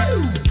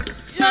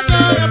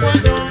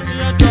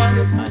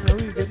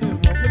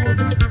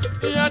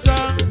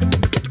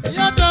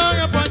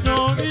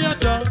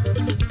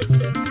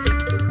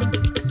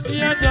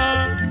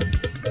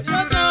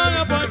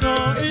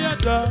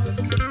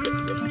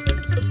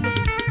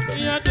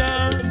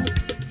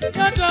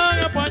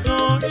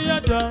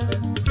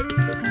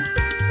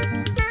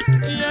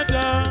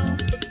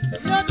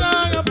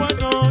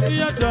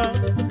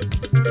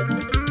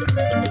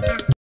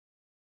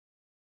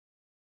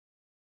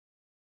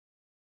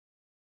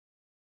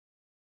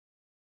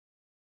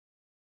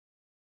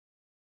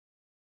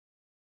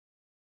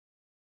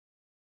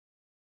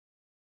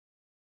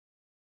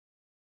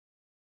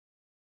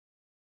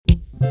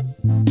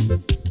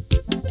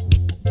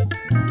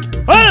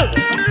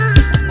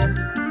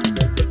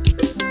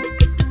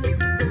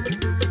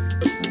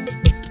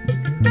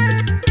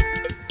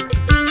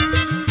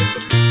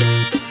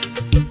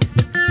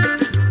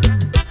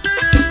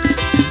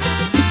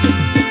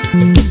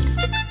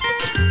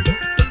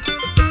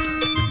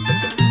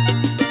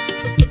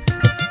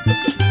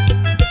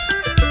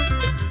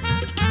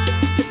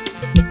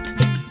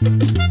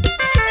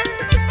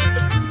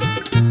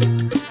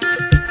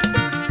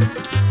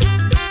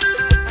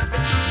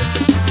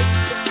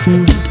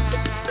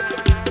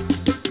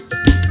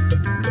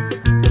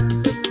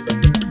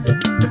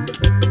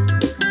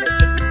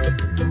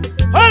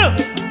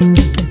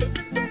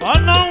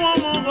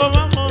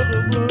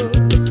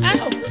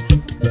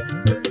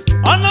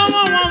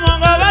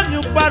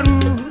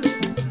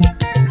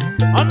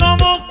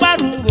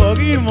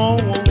 wọ̀rí mọ́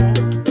wọn.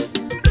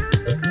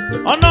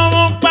 Ọ̀nà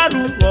wọn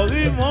pàrọ̀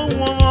wọ̀rí mọ́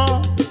wọn.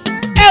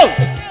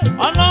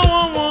 Ọ̀nà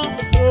wọn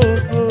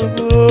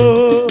gbogbo.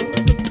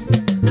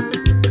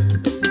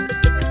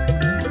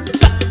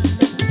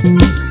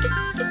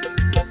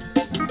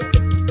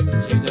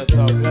 Jesus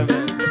of Clement.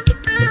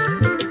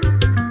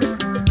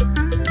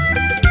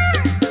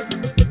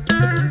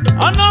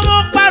 Ọ̀nà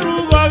wọn pàrọ̀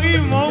wọ̀rí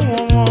mọ́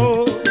wọn.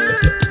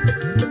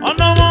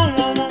 Ọ̀nà wọn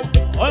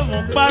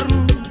ọ̀mọ̀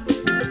pàrọ̀.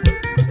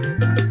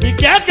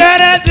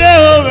 Ìkẹ́kẹ̀rẹ́ dé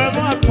òwe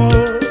mọ́ pọ̀.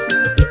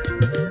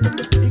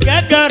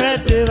 Ìkẹ́kẹ̀rẹ́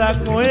dé bá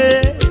pọ̀ ẹ́.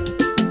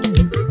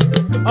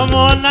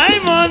 Ọmọ náà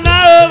ìmọ̀ náà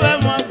òwe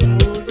mọ́ pọ̀ ẹ́.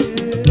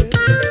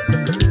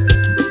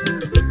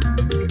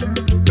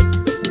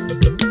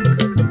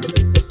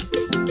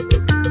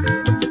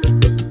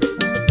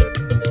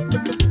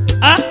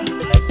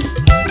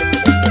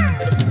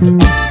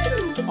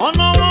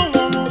 Ọ̀nà wọn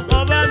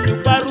ọba mi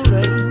pàrọ̀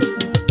rẹ̀.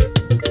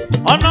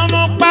 Ọ̀nà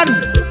wọn pàrọ̀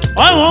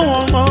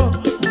ọ̀wọ̀n mọ́.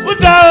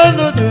 Uda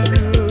onodo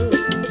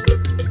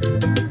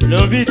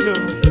Lobito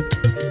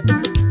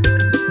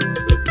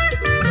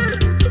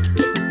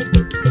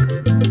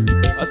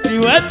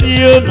Ostiwati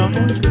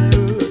onomo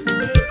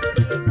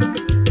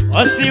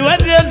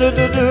Ostiwati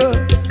onodo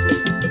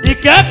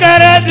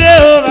Ikekere de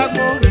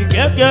ovako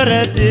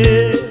Ikekere de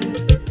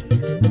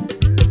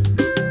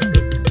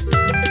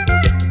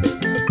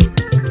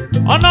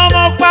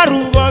Onomo paru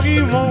Wagi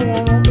mo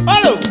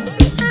Olo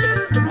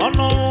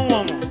Onomo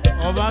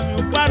Oba mi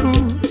paru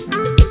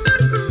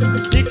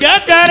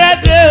Ìkẹ́kẹ̀rẹ́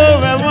dé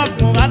òwe wọn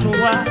kún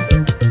ànúwá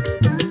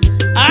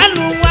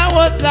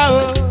wọ́tà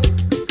o.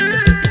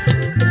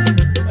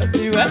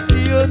 Ọ̀sìnwá tí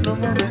yóò nà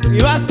mọ́ mi.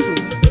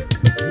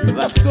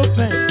 Ìwásíkò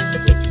pẹ̀n.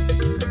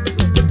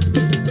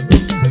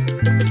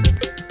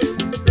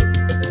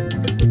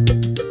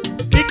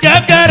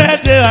 Ìkẹ́kẹ̀rẹ́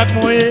dé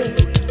àkùnye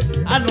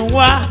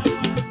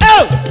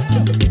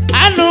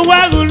ànúwá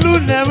gùlù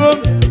nẹ̀mọ́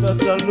mi.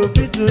 Dọ̀tọ̀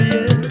Lobito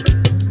yé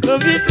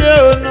Lobito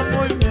nà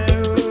mọ́ mi.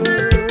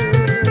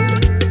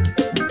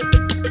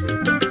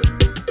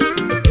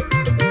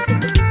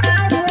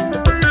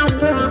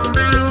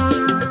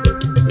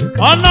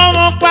 Ọ̀nà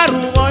wọn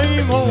pàrọ̀ wọ́n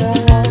ìmọ̀ wọn.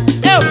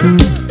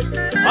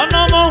 Ọ̀nà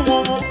wọn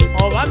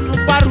ọ̀bá mi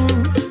pàrọ̀.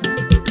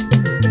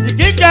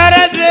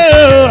 Ìkíkẹrẹ dé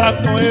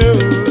àpọ̀n ẹ̀ o.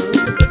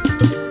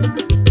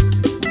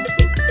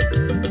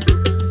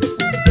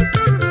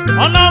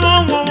 Ọ̀nà wọn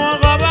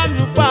ọ̀bá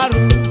mi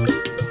pàrọ̀.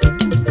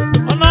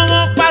 Ọ̀nà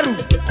wọn pàrọ̀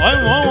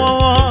ọ̀wọ̀n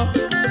wọn.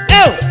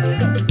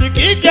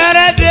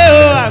 Ìkíkẹrẹ dé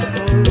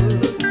àpọ̀n.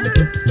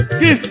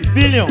 Gift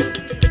billion.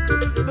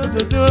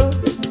 Dododo.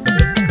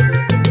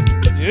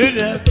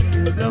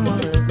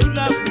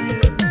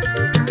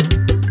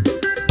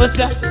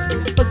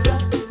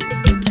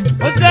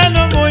 Osa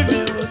no mo ime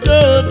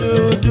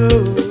do.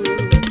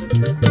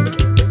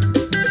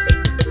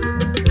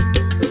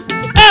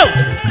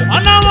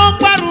 Ọ̀nà wọn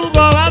pàrọ̀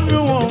go bá mi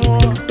wọ̀n.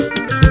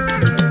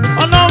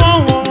 Ọ̀nà wọn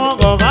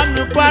go bá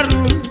mi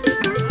pàrọ̀.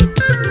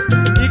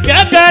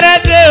 Ìkẹ́kẹ̀rẹ́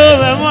dé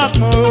òwe wọn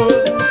pọ̀.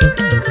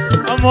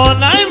 Ọmọ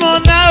náà ìmọ̀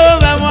náà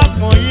òwe wọn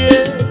pọ̀ yé.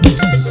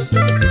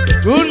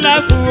 Good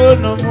life wo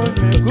no mo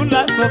ime. Good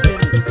life for me.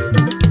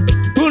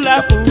 Good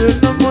life wo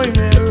no mo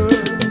ime.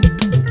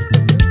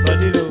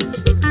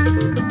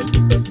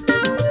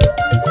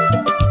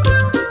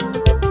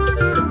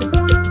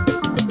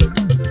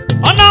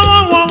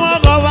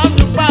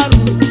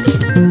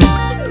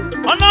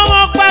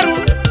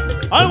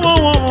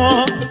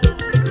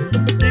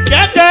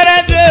 Ìkẹ́kẹ̀rẹ́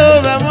dé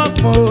òwe wọn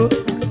pọ̀.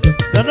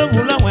 Sanobu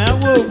làwọn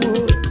ẹ̀wọ̀ owó.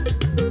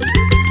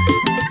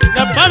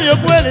 Yàpá mi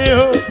òkú èlé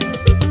o.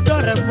 Dúdọ̀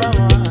rẹ̀ pa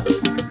wọn.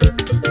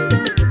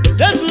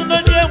 Jésù ló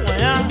ní ẹ̀wọ̀n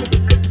yá.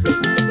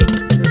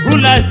 Good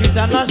Life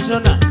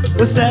International.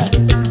 Ó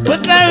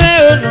sẹ́ wẹ́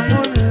ònàmú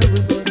mi.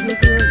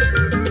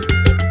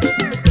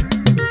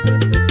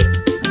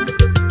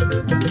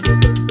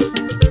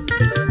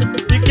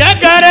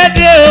 Ìkẹ́kẹ̀rẹ́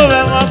dé òwe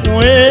wọn pọ̀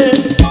ẹ́.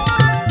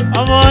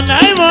 Ọmọ náà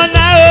ìmọ̀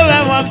náà òwe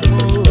wọn pọ̀.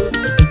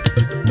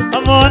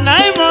 Ọmọ náà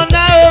ìmọ̀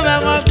náà òwe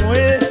wọn pọ̀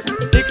ẹ́.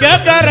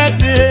 Ìkẹ́kẹ̀rẹ́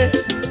dé.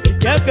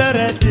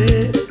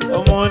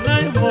 Ọmọ náà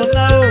ìmọ̀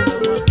náà òwe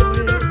wọn pọ̀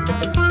ẹ́.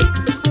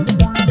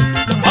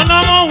 Ọ̀nà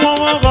wọn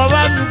kọ̀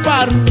bá mi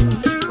pàrọ̀.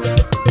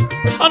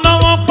 Ọ̀nà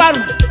wọn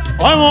pàrọ̀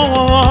ọ̀wọ̀n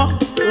ó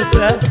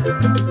sẹ́.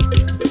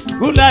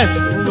 Good Life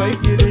òwe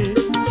kiri.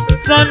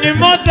 Sọ̀ni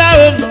mọ́tà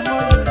ònà mọ́.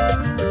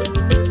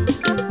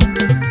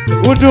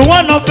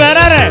 Uduwanu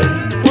ferere,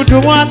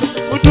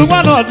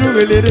 uduwanu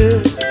ọdúnwelere,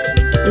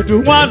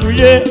 uduwanu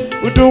ye,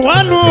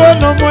 uduwanu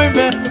onomo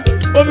ime,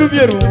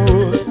 obibieru o,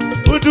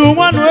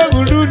 uduwanu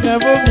egulu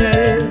nebo mie,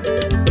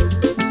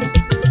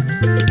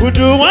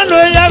 uduwanu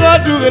eyago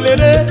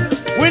ọdúnwelere,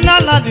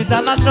 Winnerland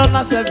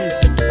International Service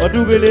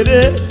ọdúnwelere,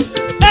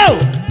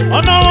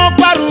 ọ̀nà wọn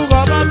pàrọ̀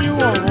bàbá mi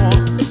wọ̀n wọn,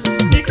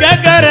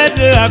 ìkẹ́kẹ̀rẹ́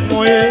dé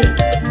àgbọ̀n ye,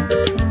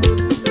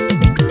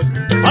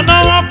 ọ̀nà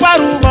wọn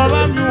pàrọ̀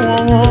bàbá mi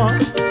wọ̀n wọn.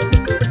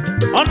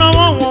 Ọ̀nà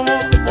wọn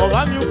ọ̀bá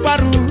mi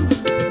pàrọ̀.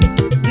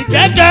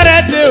 Ìkẹ́kẹ̀rẹ́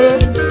dé o.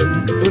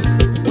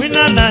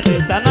 Winnerland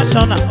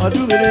International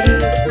ọdún rere.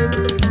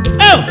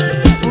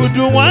 Udu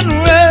Udu one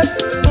way,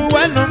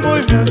 when no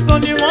more,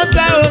 son, you want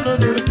to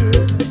do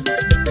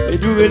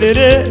it.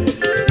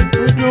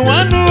 Udu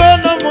one way,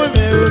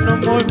 no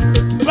more.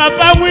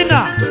 Papa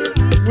winner,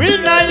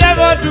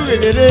 never do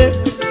it.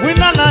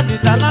 Winner, not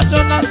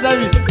international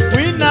service.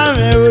 Winner,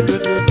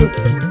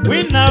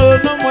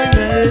 no more.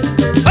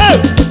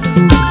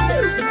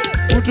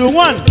 Udu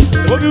one,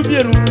 what you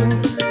be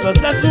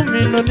successful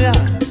millionaire.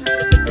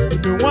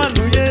 Udu one,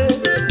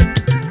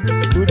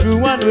 Udu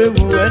one way,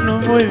 no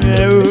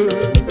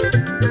more.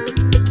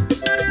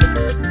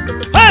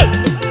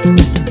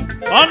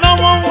 Ono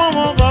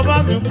mo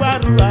baba mi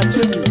paru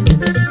aje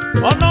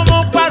ono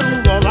mo paru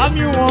baba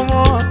mi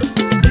won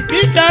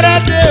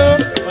ikarate o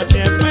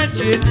oje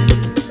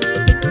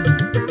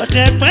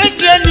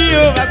peje ni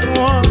o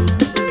bakun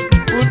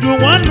udu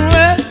wanu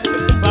e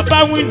baba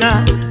winner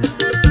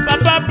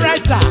baba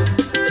brighter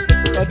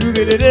odu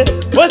gelede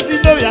o si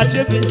no ya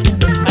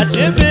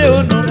achebe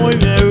ono mo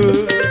ime o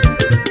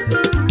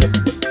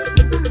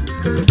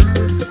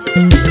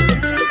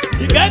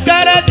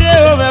ikarate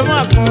o be mo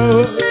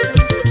akun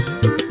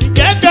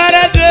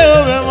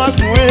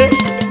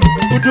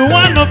Udu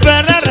one of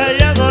Ferrara,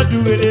 yago do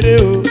it.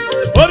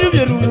 Obi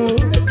Biru,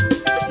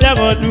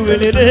 yago do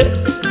it.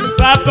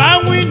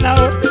 Papa, winner,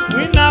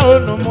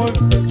 no more.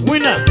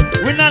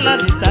 Winner,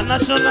 land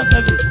international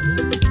service.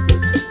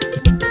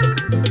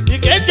 You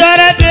can't get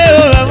it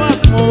over.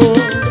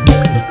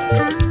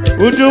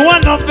 Udu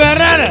one of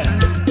Ferrara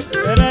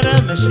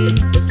machine.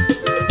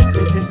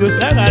 This is to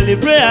say, I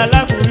live a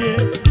life for you.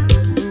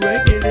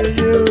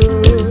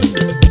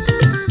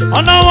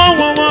 Ono won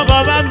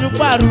baba mi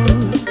paru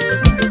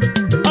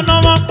ono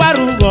mo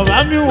paru baba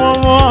mi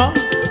won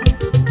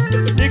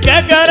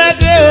ikekere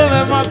de o me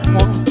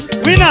mo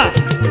winner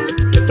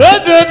do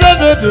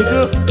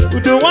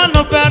udu one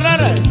no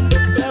ferrara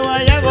e wa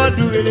ya go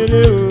du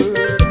gelele o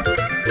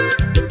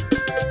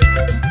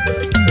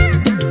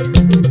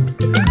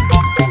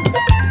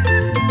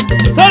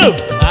solo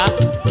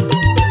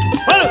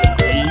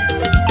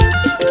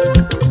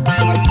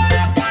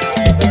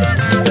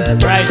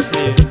right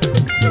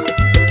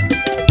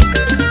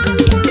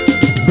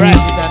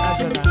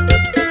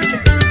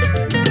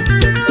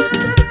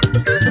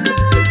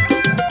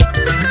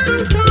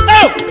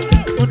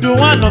Udu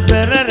one of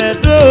Ferrara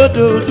do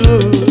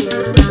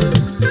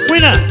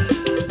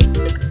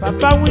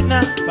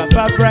winner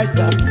Papa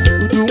brighter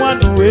Udu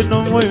one way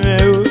no more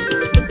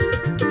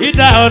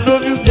Ida ono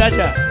bi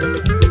jaja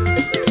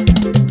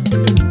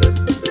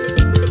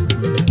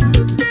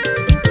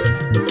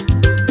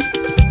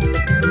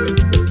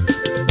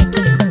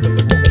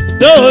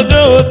do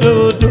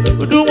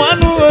Udu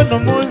one way no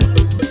more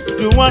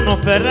Udu one of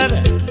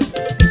Ferrara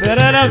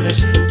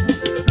machine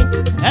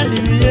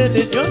Anyway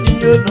the journey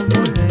you no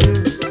more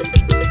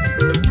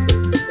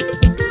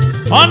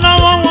Ono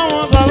won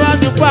baba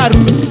mi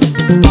paru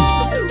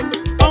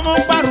Omo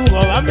paru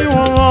baba mi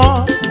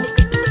won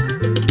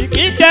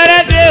Ikikere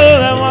de o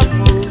won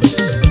mo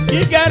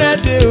Ikikere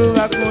o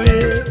akoye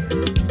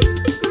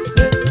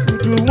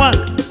Udu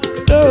one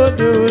do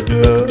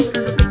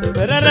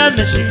Ferrara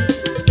machine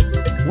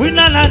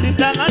Winner land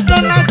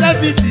international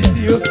services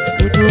yo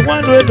Udu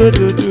one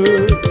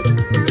do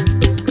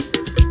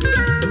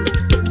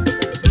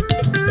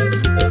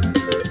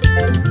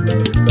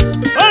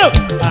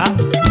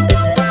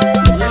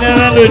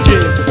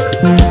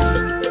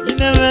You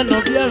never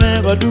know, be a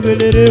man, but do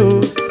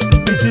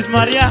this is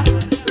Maria.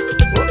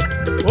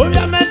 Oh,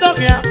 ya me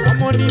dokia,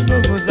 I'm on the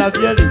move,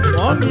 Zavieli.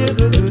 Oh, me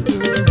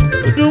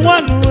do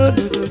one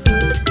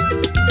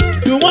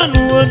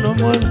no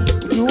more.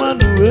 Do one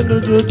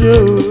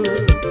do.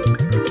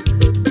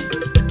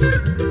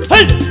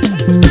 Hey!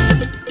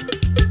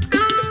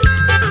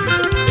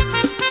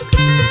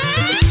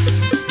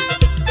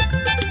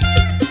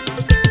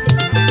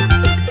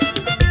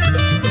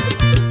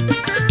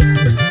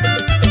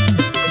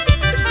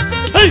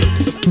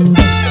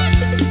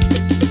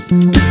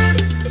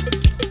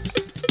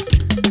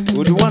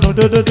 Udu one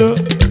do.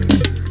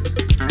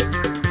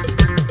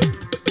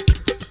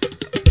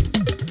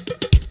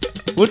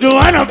 Udu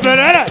one of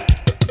Ferrara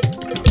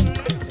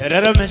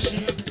machine.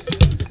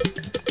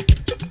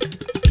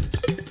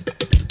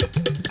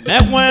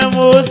 Même moi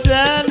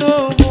c'est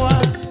non moi.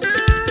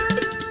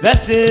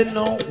 Verser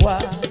non quoi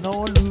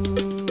non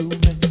lume.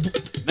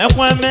 Même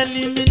moi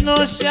m'élimi non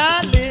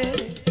chale.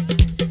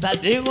 Ça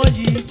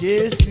dérange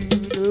Jésus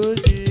le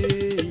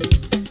Dieu.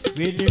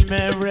 Vini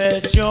me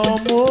recho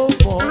mo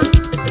bon.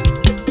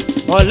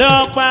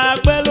 Ọlọ́pàá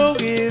pẹ́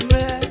lórí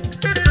mẹ́,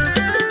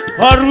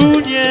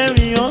 ọ̀run yẹn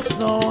mi ò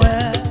sàn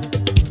ẹ́,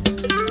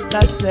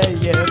 lásẹ̀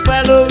yẹ pẹ́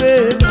lórí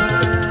mẹ́.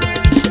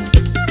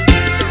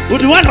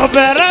 Udu one of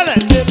Ferrara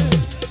tẹ̀lé,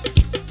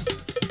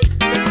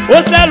 ó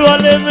sẹ́lu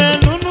ọ̀lẹ́mẹ́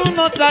nínú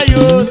nọ́ta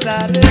yóò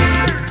tàlẹ́,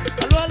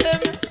 ọ̀lẹ́mẹ́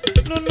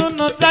nínú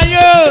nọ́ta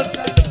yóò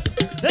tàlẹ́,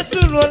 Jésù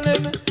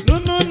ọ̀lẹ́mẹ́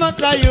nínú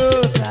nọ́ta yóò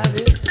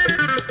tàlẹ́,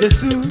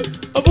 Jésù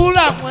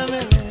ọ̀bùrọ̀ àwọn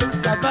ẹ̀mẹ́lẹ́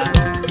bàbá.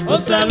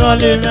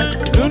 Osaloleme,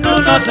 nunu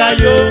nota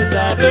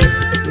yotare.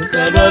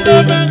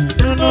 Osaloleme,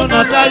 nunu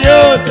nota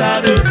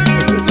yotare.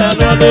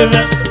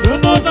 Osaloleme, nunu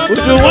nota.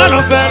 Udu one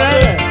of Ferrara.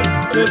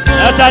 Okay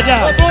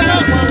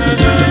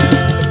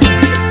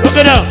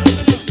now.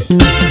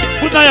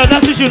 Put on your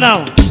dancing shoe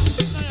now.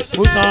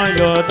 Put on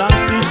your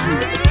dancing shoe.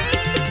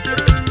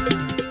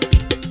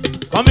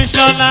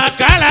 Commissioner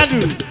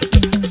Kaladu.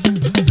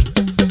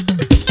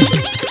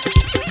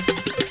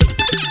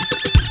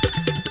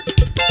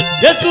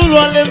 Yesu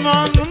lole mo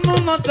nunu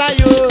no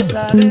tayo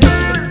tare.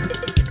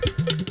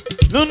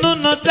 Nunu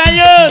no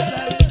tayo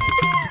tare.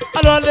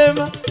 Alole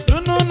mo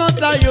nunu no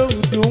tayo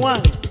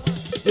uduwan.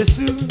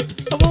 Yesu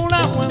omura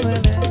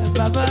wemene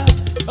baba.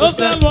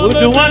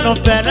 Uduwan no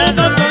fere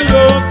no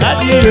tayo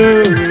tadiyo.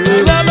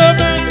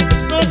 Alole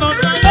me no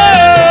tayo.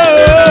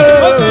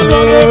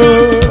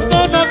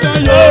 No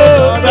tayo.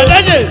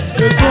 Badaje.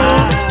 Yesu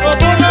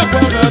omura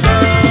wemene.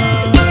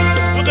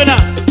 Okay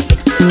now.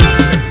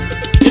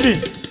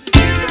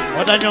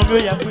 Otanyomyo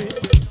yakwe,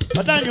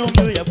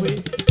 otanyomyo yakwe,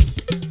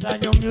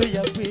 otanyomyo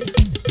yakwe,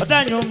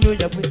 otanyomyo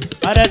yakwe.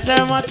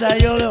 Aretema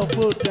tayole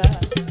okota,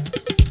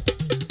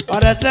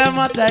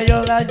 aretema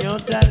tayola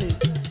nyotale.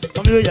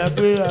 Omyo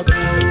yakwe yakwe.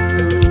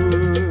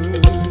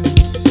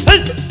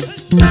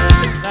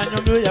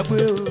 Otanyomyo yakwe,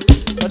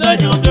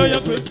 otanyomyo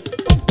yakwe,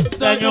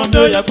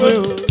 otanyomyo yakwe,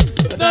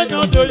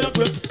 otanyomyo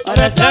yakwe.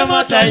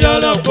 Aretema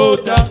tayola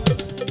okota,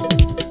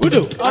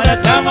 udo.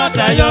 Aretema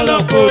tayola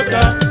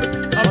okota.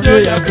 Do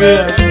ya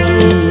pray.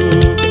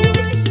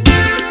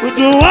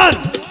 Do one,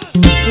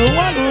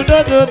 do do.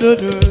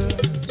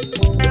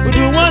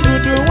 Do one, do.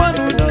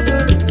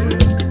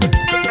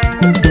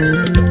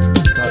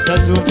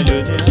 Successful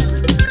millionaire.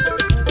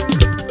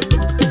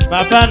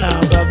 Baba na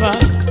baba.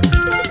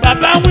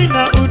 Baba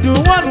winner. Do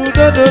one, do.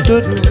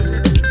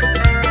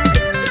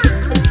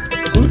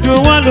 Do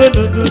one, do.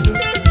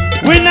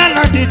 Winner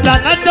na the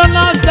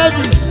international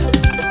service.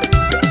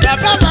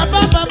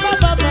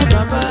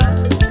 Baba.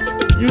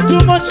 You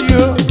too much,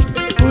 you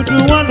do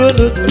one, do.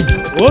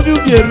 Oh, you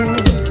get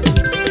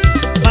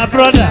my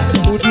brother. Do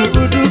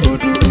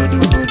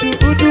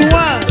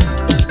one.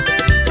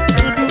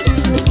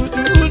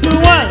 Do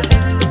one.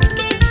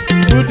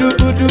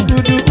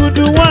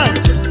 Do one.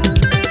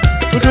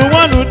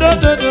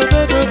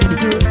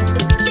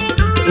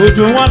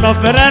 Do one of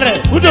Ferrari.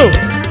 Do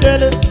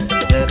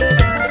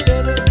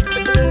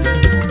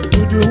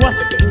one.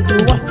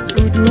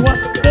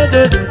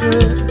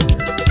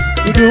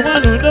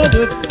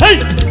 Hey!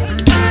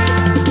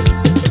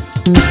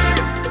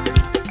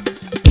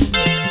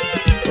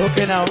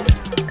 Okay now.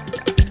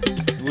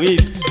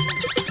 Wait.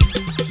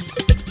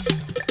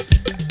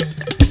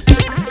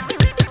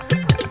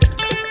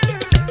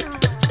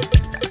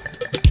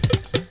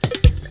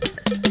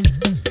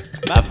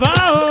 Baba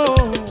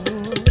oh.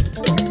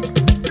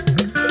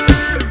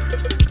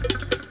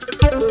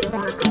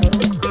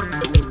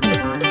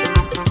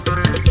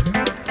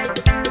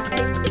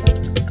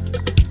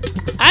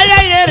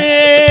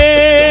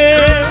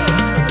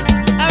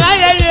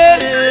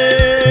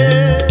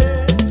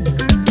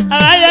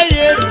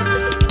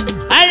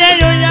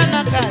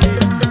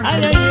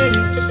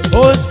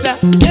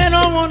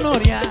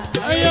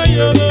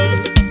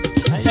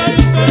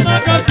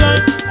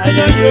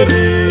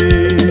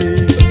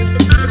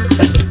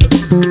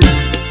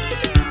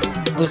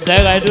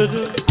 Osega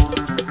dudu.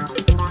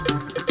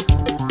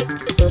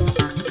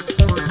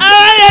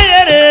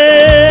 Ayayere.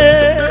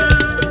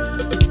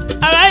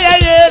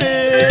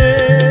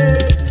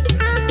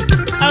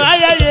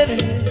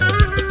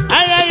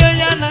 Ayayo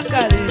yana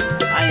kare.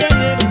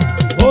 Ayayere.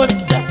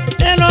 Osa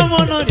eno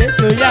mono de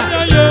toya.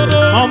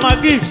 Mama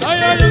gift.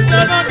 Ayayo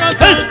sana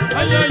kasa.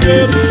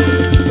 Ayayere.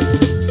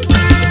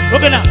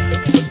 Okay now.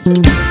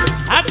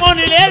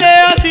 Akoni lele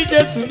osi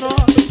Jesu no.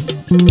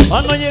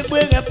 Ono ye gbe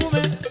ge fun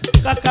me.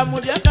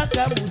 Kakamudia.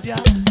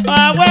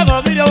 Awe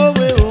go video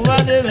we o wa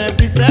de me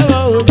pisewo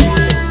o.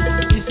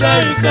 Isa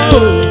o.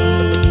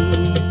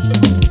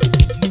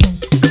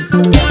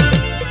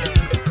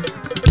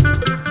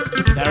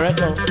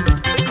 Director.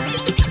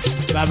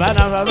 Baba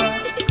na baba.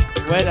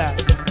 Weather.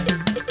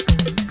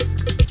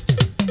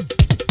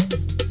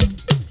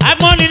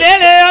 Agboni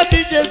lele o si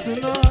Jesu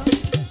no.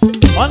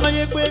 Ono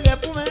ye gbe ge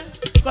fun me.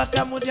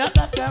 Kakamudia.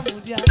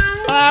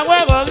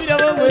 Awe go video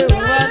we o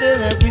wa de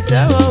me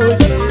pisewo o.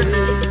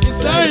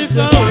 Isa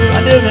o.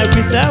 Ade me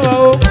pisewo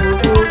o.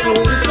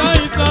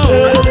 Isa o.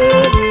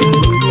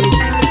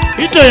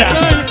 Itoya.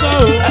 Isa o.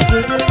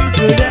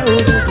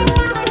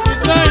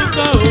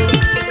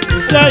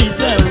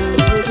 Isa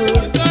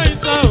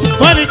o.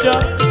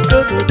 Monitor.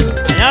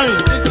 Ayami.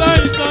 Isa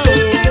o.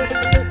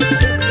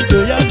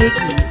 Itoya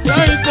lotu.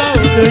 Isa o.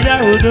 Itoya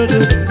ododo.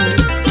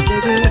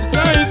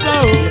 Isa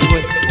o.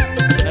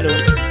 Hello.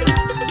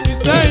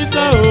 Isa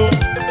o.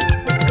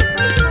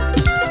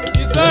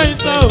 Isa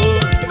o.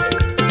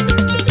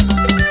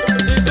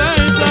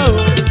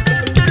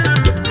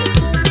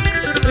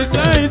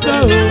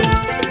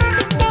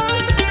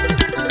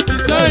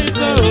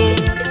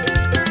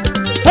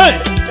 Hey!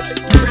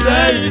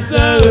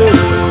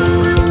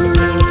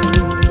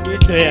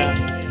 It's here.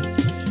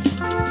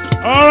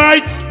 All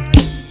right.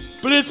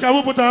 Please, can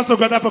we put our hands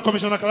together for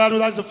Commissioner Kaladu?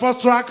 That's the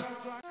first track.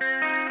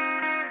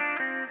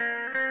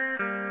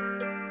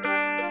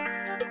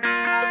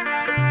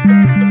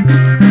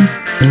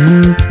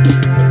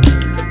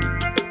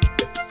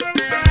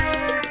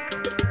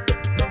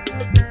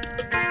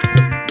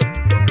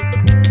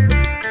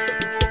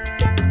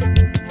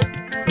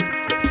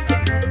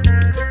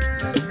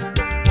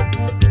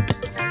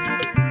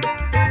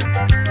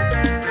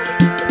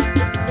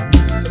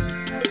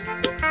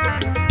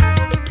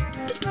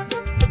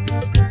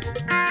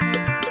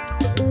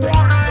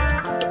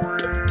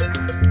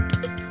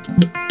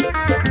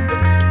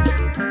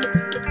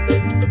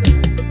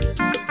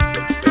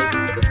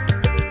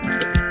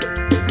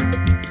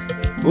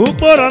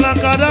 Upora na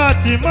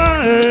kadati ma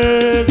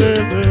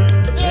ebebe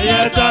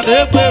Eyeta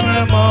de pe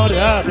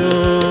memoriado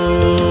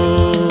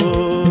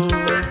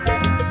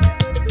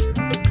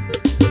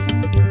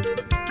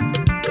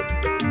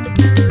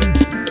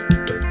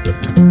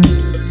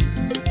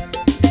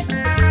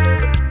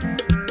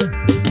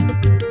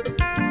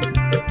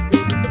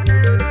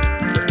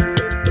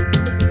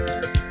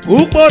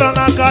Upora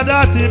na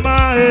kadati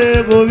ma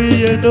ego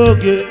viye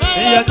doge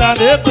Eyeta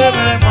de pe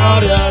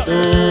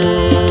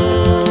memoriado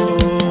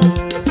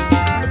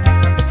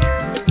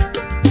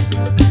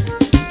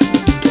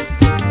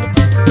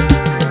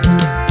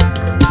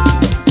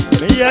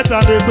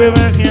Yetande gbe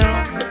men kian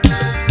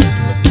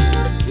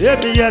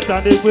Ebi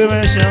yetande gbe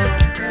men chan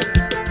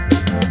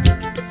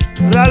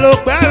Ralo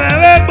pe men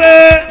wegbe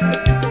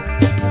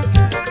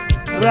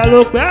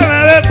Ralo pe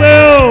men wegbe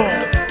o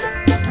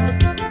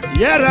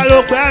Ye ralo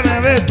pe men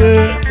wegbe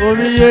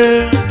Oviye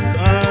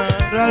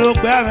Ralo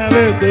pe men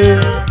wegbe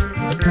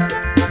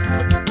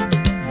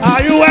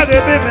Ayu wage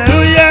be men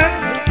uye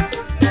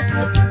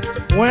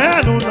Wen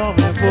anu no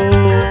men fo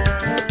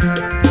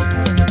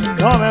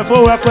No me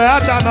fo we kwe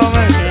ata no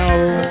me kian o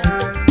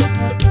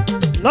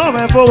No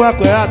me fo we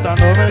kwe ata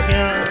no me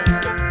kian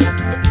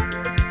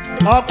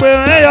Ọ̀pẹ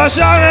me yo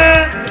shame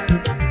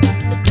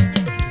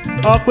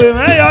Ọ̀pẹ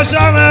me yo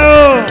shame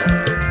o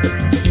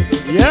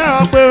Ye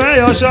ọ̀pẹ me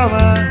yo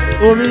shame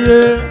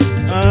Oviye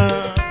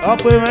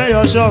ọ̀pẹ me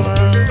yo shame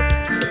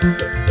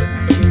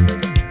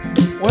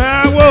We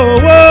wo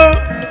wo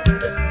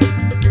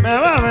Me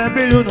wa me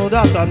bilu no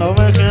data no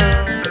me kian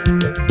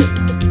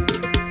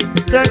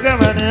Teke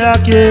mani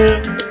ake,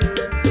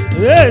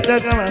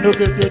 teke mani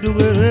okeke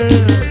dugere.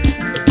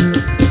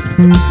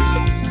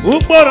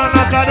 Upora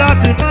na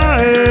kadati ma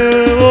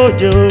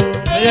ojo,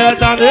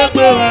 yeta de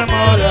pe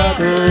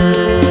memoriado.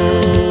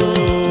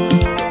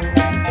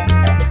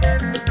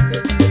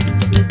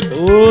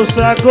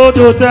 Osako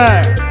do te,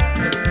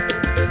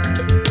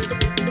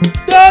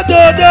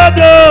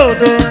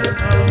 do.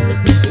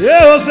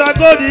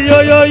 Osako di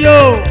yo.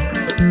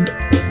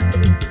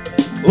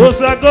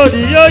 Osako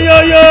di yo.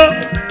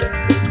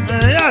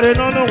 Yare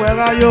no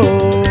wega yo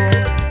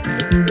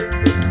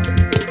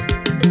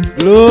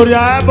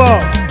Gloria ebo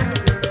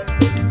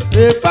E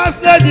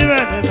fast lady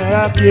men me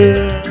akie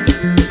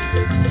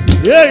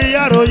Ye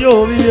yaro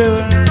yo viye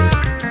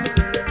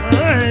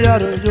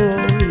Yaro yo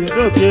viye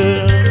doke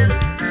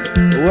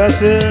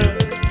Wese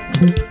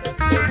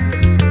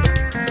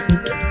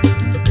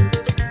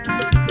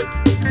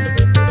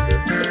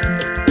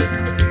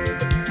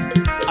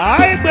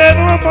Ai gbe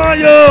mo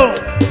yo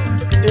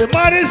E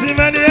mari si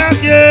me ni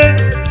akie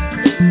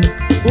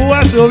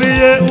Uwe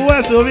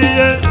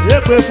sobiye,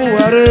 yepe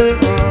fuware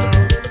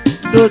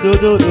Do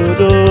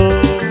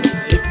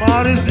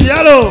Imarisi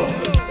yalo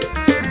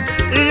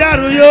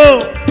Iyaru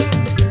yo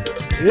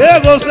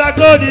Yego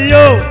sakodi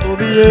yo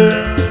Obiye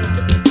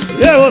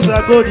Yego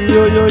sakodi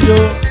yo Yego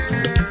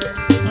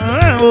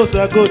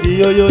sakodi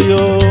yo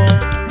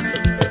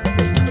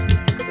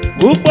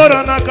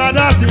Upora na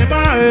kadati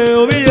ma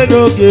obiye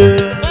doge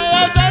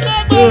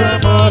Ure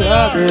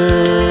moriado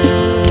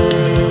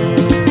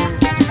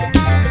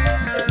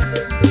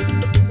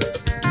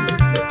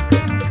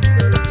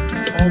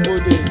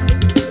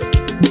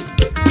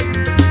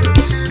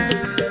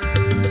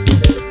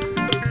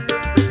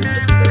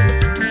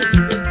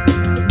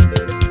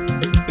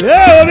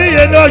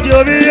Obiye noji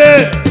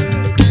obiye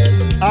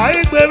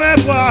Aigbe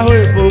mefo aho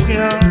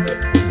ipokian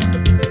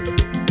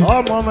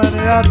Ọmọ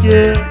mẹni ake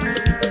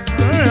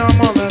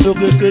Ọmọ mẹni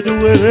okeke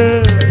duwere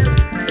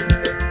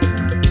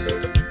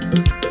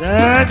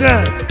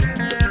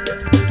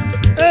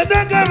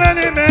Dẹ́gẹ́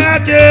mẹni mẹ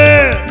ake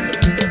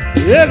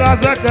Yega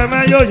azeke me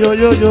yo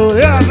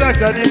Ye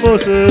azeke ni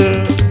mose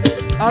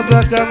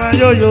Azeke me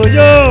yo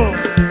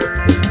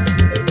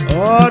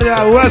Ọrịa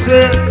uwese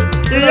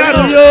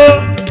Iyaru yo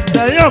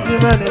Dayon ki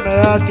meni me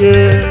ake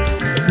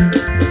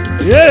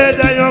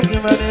Dayon ki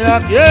meni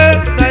ake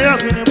Dayon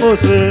ki ni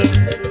mose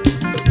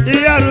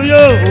Iyaru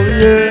yo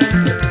oye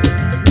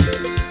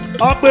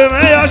Ọ̀pẹ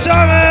me yo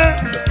shame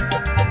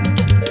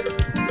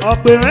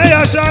Ọ̀pẹ me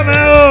yo shame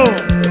o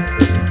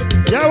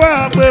Yawe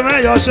ọ̀pẹ me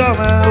yo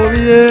shame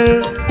oye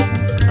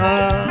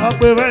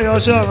Ọ̀pẹ me yo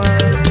shame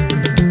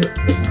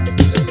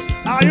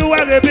Ayuwa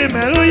gebi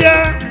melu ye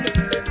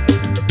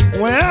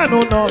Wen anu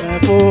no me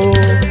fo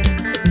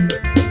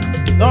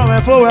No me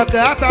fo we ke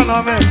ata no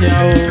me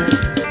kian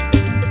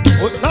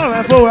o No me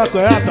fo we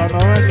ke ata no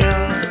me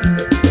kian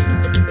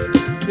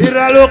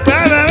Iralo pe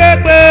me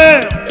wegbe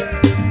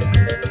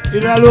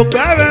ló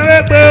pẹ́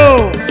mẹ́rẹ́ pé o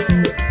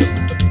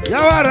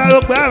yàwá rẹ̀ ló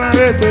pẹ́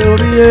mẹ́rẹ́ pé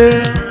orí yẹ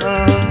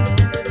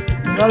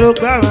rẹ̀ ló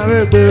pẹ́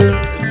mẹ́rẹ́ pé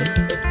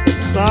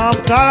Sam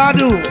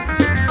Kaladu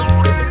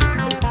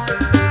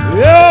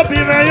yóò bí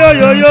mẹ́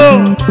yóyóyó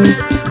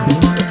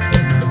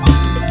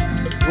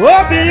ó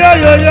bí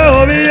yóyóyó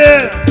orí yẹ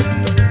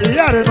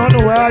ìyá rẹ̀ nánú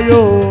wá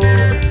yóò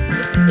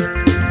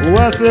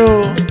wá sí o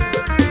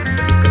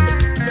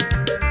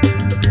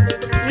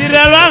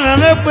ìrẹ̀lú àmọ́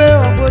mi pé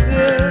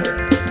ọ̀pọ̀tẹ́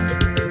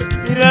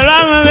ìrẹ̀lú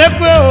àmọ́ mi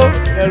pé o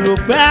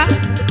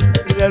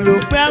ìrẹ̀lú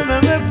pẹ́ àmọ́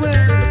mi pé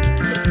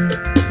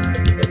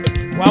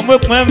wà mú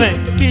pẹ́ mẹ́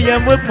kí yẹ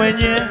mú pẹ́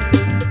yẹn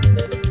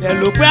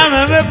ìrẹ̀lú pẹ́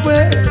àmọ́ mi pé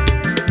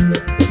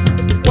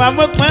wà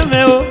mú pẹ́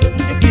mẹ́ o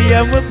kí yẹ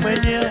mú pẹ́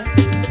yẹn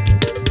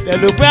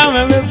ìrẹ̀lú pẹ́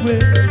àmọ́ mi pé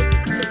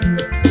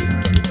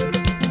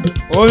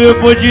omi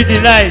fojú di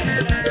light.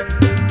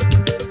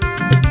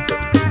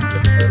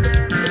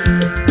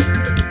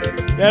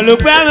 Ìrẹ̀lú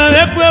pẹ́ àmọ́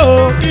mi pé o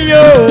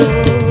iyó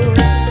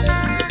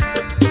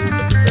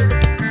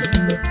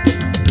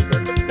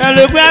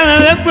ìrẹ̀lú pẹ́ àmọ́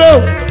mi pé o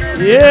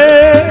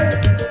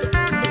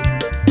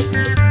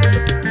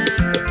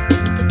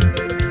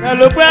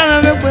ìrẹ̀lú pẹ́ àmọ́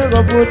mi pé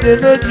kọ̀pọ̀tẹ́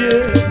lójú.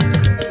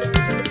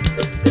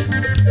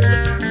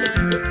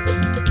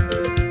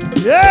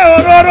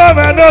 Òróró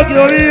mẹ́lógì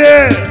oríye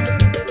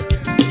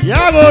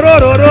yàgò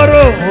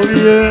òróró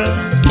oríye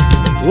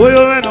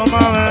oyó mẹ́nà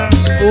máa mẹ́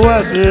owó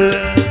ẹ̀sẹ̀.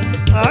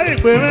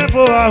 Àìpé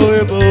mẹ́fọ́ àhò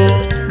èbò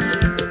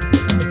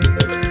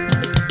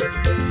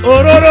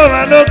òróró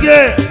mà lókè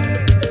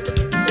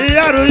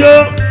ìyáruyó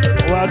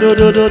wà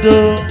dódódódó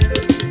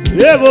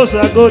yégo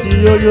sàgódì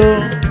yóyó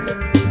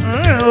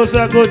ó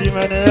sàgódì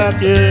mẹ́nẹ̀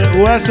yàkè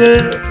wẹ́sẹ̀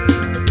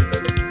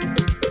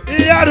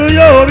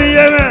ìyáruyó omi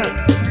yé mẹ́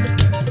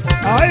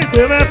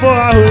àìpé mẹ́fọ́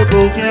àhò èbò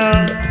kíá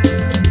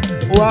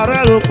wà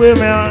rẹ̀ ló pé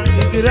mẹ́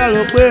ìkìrẹ́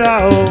ló pé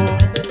àhò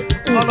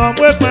ọ̀nà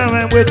gbẹ́pẹ́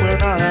mẹ́ gbẹ́pẹ́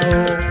náà o.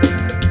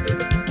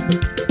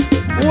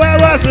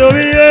 Wẹ́wẹ́ sí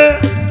omi yé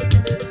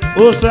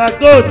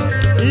òsàgòdì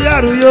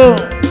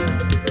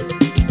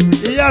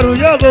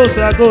ìyáruyó kò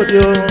sàgòdì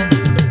o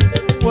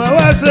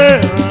wẹ́wẹ́ sí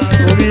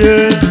omi yé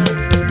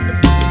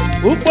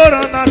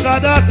ukpọ̀rọ̀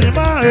nàkàdá tì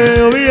máa he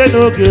omi yé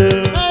n'oge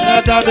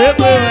ẹ̀dàdé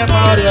pé mẹ́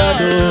máa rí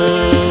àdó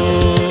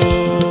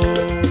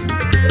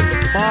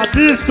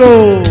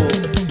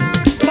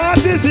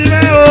Matisi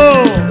mẹ́ o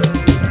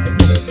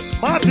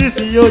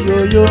Matisi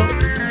yóyóyó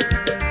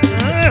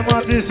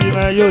Matisi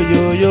mẹ́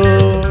yóyóyó.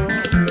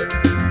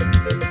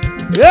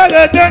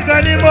 Yege tenka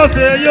ni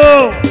mose yo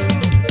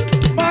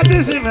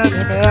Matisi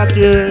meni me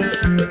ake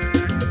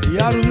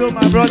Ìyáruyó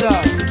my brother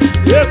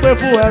Yekpe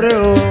fuwere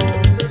o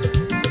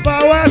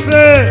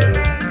Bawese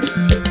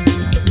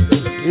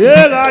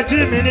Yega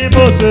jimi ni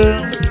mose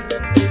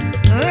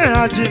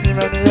Ajimi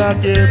meni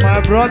ake my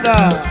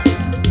brother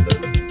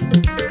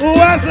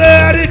Uwese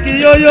Eriki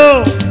yoyo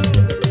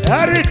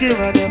Eriki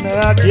meni me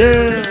ake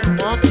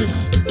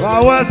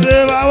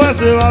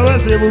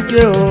Bawese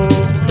buke o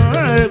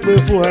Yekpe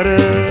fuwere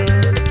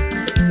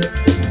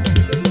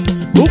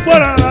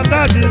Ukpọ̀rọ̀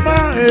àtàdì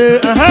máa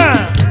ẹ̀hán.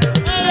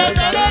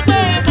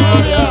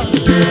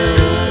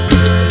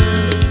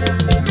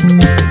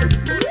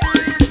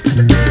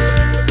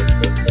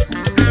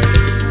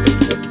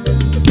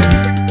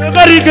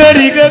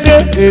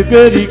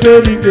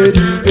 Gẹ́gẹ́rìgẹ́gẹ́.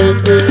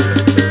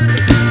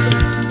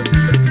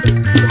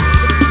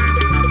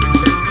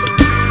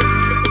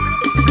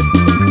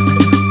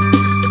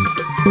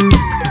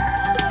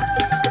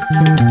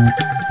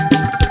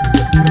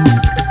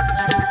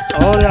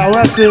 Ọ̀rẹ́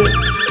àwẹ́sẹ̀.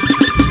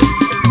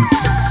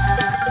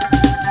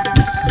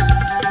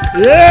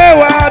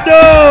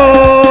 Ewado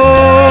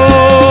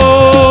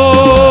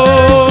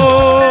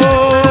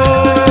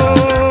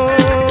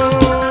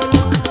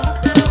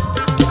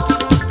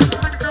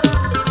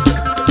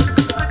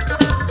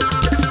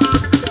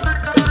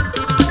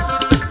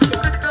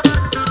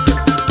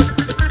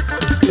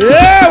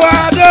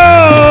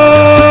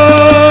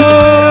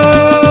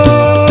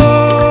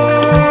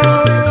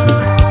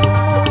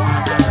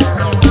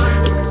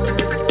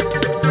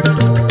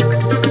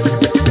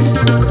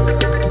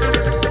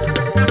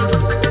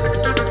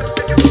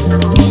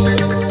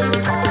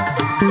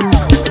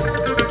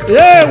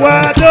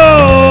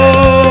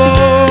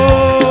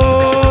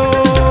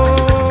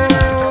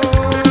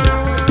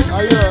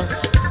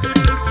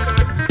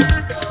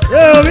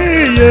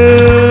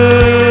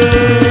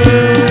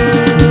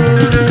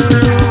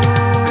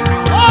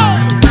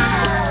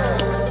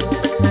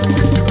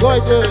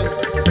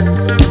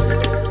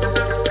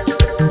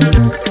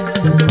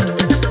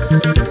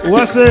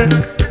What's it?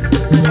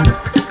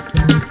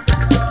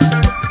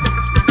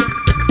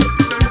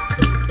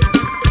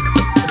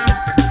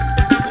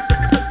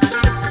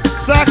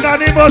 Saka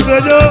ni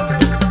bosejo.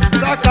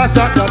 Saka.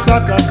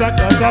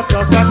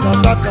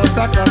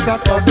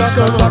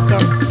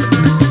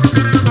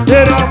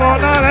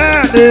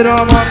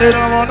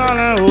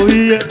 Deramonale,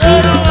 oye.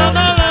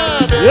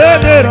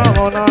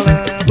 Deramonale,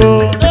 go.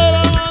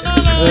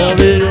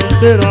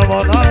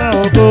 Deramonale,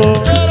 go.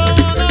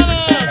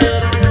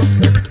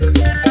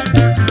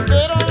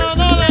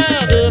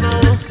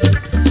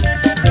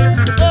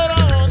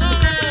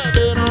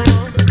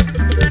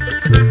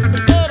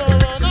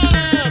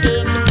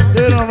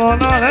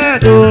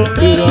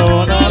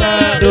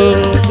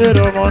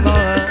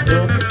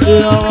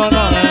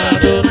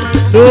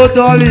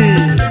 Dolly.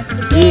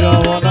 They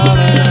don't wanna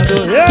land.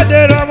 Yeah,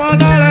 they don't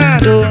wanna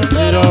land.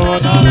 They don't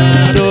wanna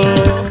land.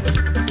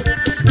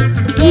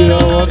 They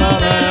don't wanna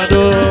land.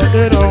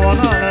 They don't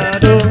wanna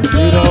land.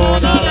 They don't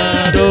wanna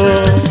land. They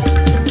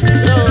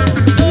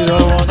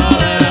don't wanna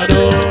land.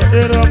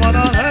 They don't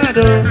wanna land.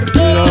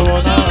 They don't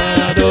wanna land. They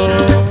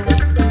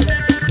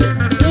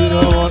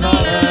don't wanna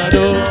land.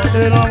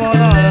 They don't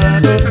wanna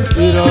land.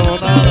 They don't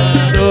wanna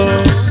land.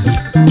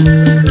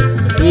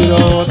 They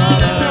don't wanna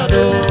land.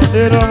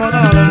 They don't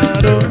wanna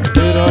land.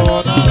 They don't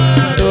wanna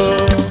land.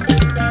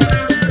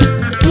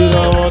 They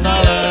don't wanna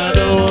land.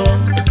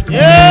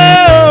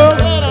 Yeah.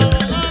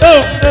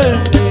 Oh, hey.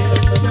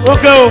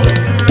 Okay.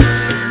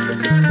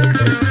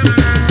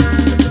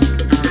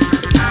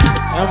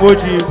 I'm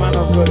with you, man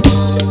of God.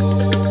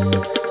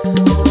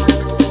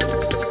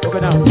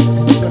 Okay now.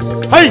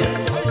 Hey,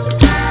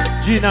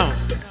 G now.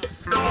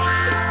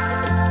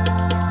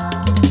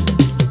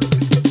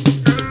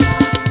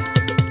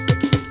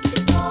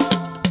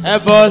 Hey,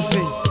 bossy.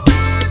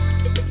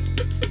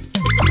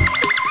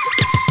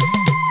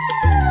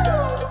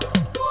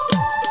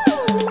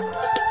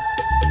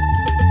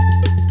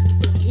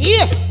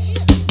 Yeah.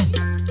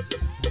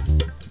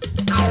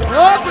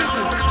 Oh,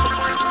 baby.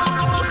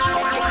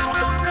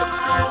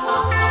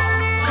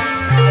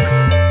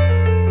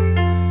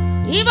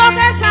 Ibo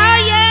que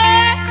saye.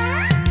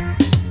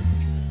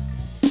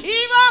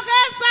 Ibo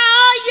que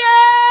saye.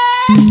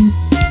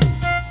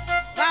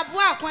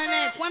 Babua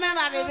kweme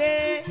barebe.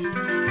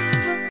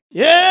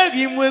 Yeah,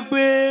 give me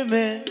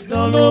me,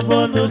 solo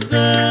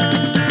bonosa.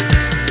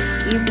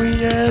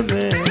 Imuye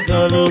me,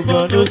 solo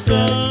bonosa.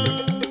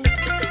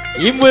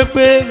 Imwe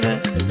me,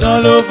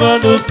 solo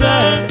bonosa.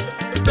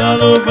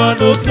 Solo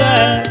bonosa.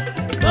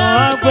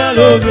 Ma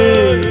kwalobe.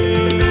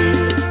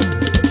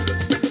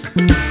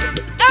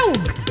 Oh,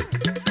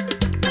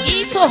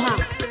 itoha.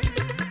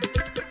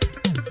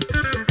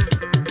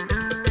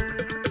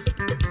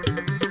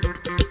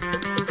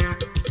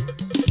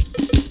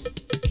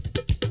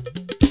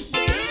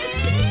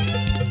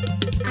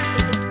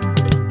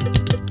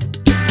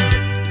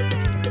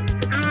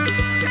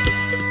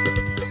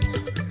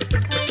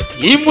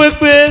 Imwe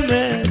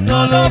me,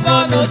 solo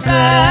bonosa.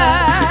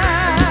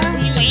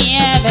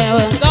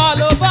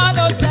 Solo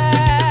bonosa.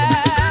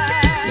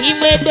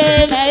 Imwe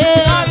me.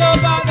 Solo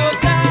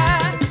bonosa.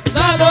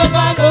 Solo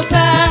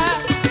bonosa.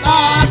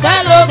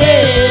 Magaloge.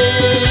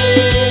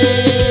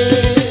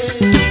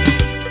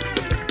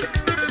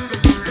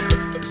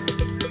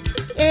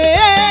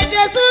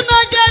 Jesu no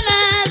jene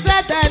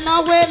zete no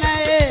wena.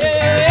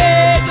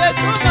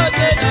 Jesu no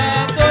jene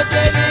so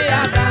jene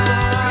aga.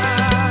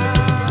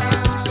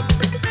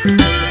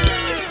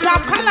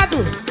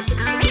 Sakaladu.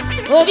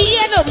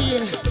 Obiye no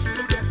biye.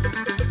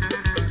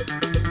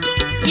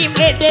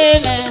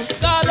 Imedeme.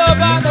 Solo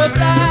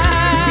bonosa.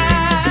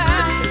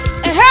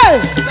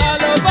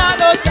 Solo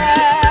bonosa.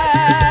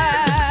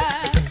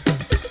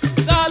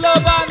 Solo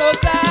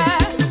bonosa.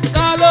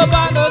 Solo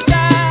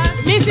bonosa.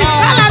 Mrs.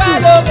 Kaladu.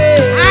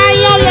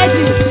 Iron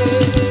lady.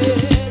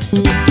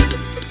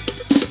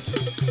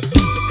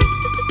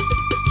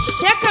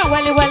 Sheka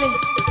wale wale.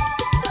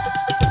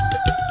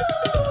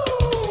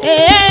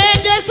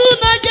 Jesu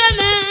no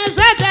jene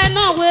zete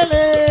no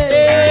wele.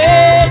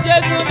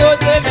 Jesu no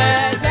jene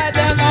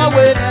zete no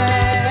wele.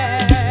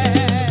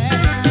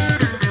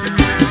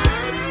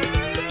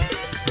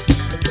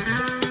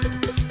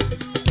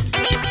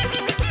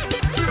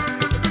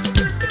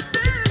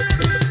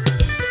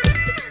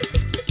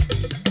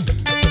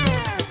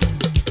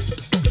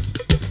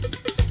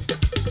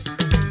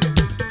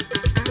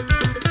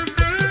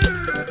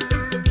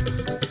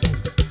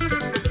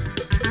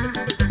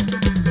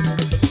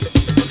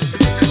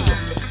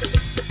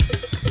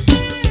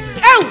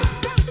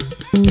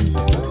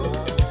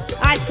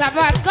 I serve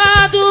a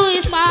God who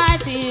is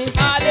mighty.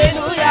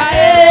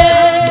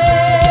 Hallelujah.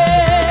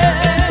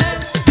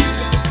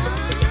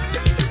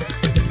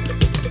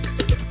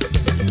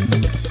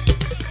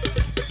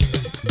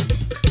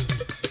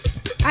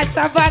 I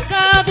serve a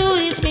God who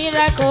is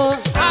miracle.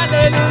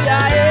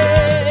 Hallelujah.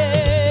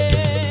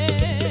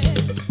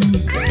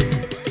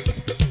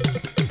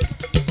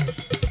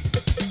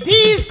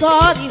 This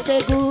God is a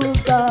good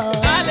God.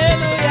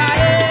 Hallelujah.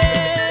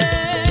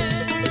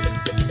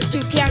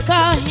 You can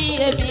call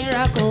him a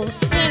miracle,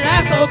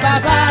 miracle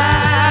Baba.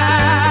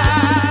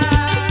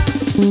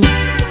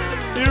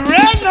 The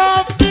rain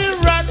of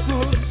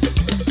miracle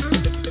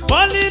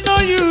falling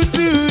on you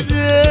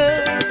today.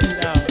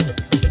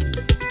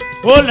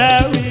 Oh,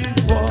 Larry,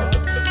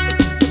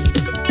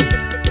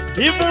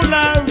 even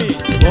Larry,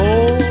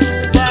 oh,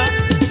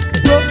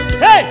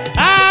 hey,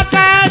 I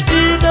can't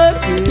do the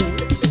thing.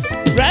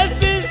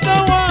 Resting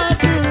someone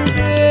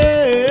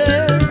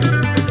today.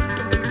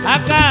 I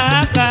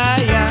can't,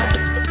 yeah.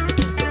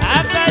 I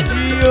can't,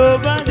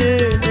 Jehovah,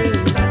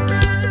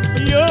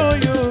 yo,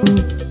 yo.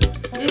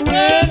 The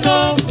rain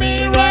of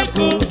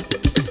miracle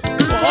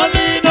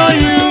falling on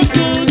you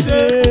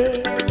today.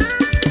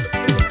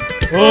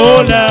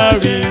 Oh,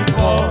 Larry,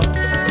 oh,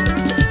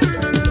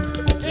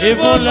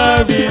 even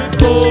Larry,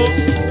 oh,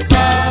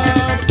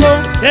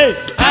 hey,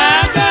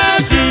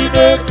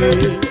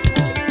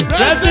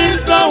 Blessing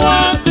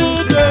someone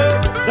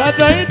today.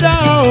 Tata ida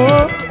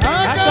o.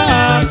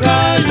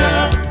 Akaya.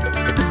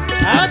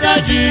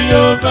 Akaji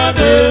over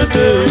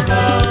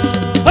Beba.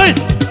 Hey!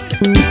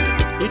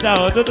 Ida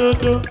o do do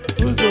do.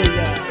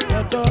 Uzoya.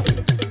 Tato.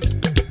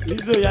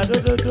 Izoya do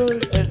do do.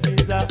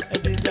 Eziza.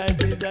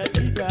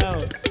 Ida o.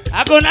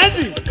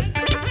 Agonati.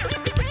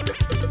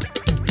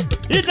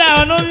 Ida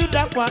o no yu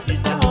dakwa.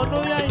 Ida o no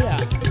ya ya.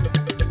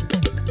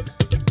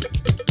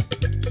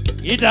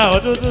 Ida o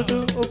do do do.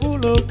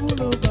 Obulo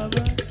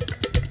baba.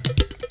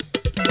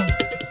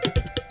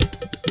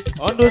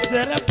 Ondo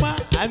serepa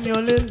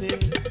amiolele.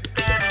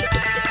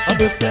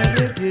 Ondo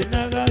serege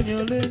naga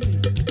amiolele.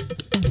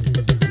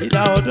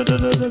 Ida o do do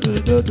do do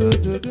do do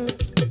do do.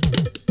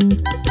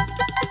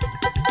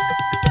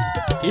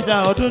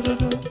 Ida o do do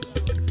do.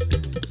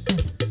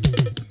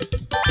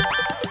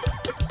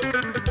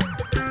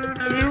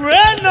 The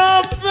rain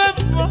of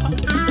favor,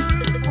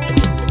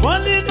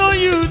 only know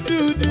you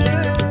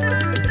today.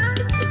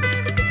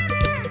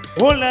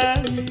 Oh,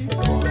 let me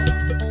go.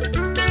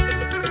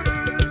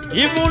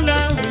 Even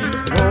let me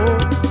go.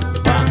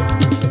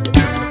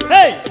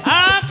 Hey, I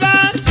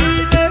can't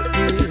feel it.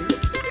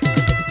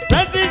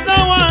 This is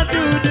someone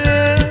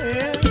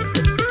today.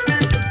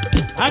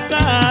 I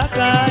can't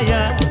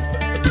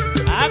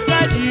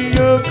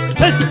you.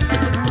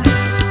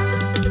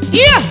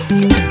 Yeah.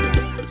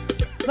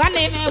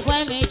 Vani me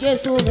fue mi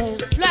Jesús,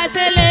 lo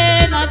hace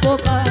no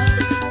toca.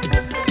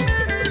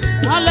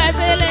 No lo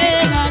hace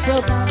no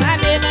toca.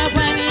 Vani me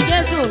fue mi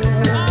Jesús,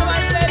 no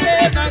hace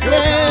no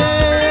toca.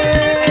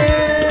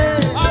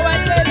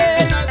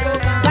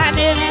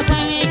 Vani me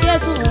fue mi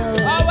Jesús,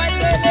 no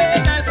hace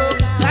no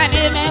toca.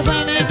 Vani me fue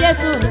mi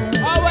Jesús,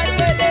 no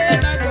hace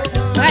no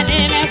toca. Vani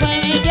me fue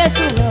mi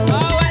Jesús, no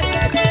hace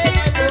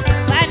no toca.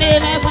 Vani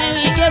me fue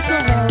mi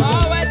Jesús, no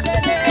hace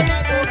no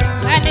toca.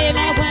 Vani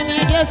me fue mi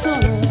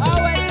Jesús.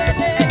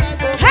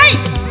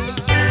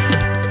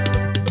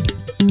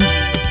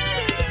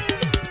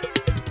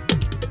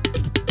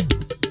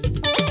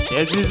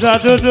 Eziza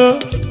dodo.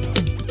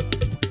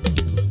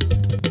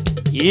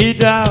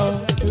 Ida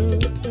o.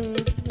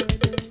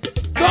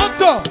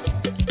 Doctor.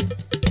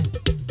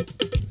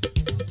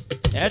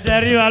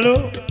 Ederi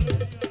walo.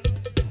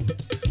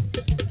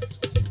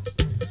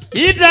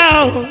 Ida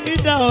o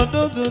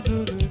do do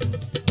do do.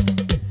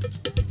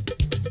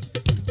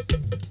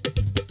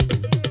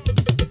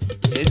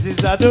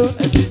 Eziza do.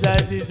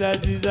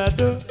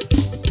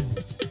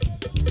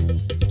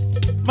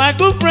 My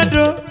good friend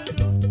do.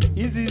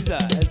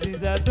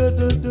 Eziza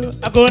do.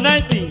 I go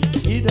 90.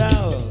 Ida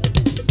o.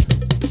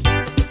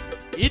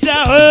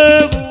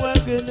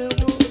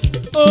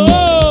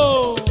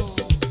 Oh.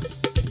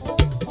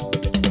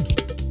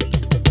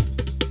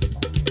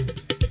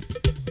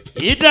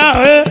 Ida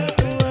o.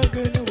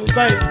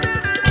 Bye.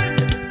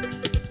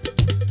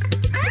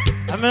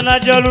 Amena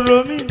jolu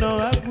romi no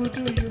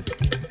agudu yo.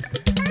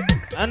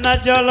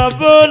 Anajolo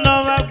bo no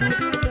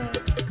agudu yo.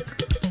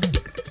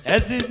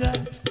 Eziza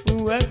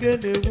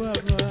uwegene wa.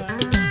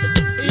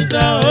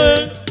 Ida o.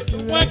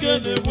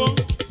 Wegene wo.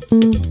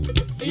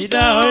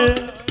 Ida o.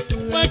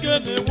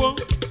 Wegene wo.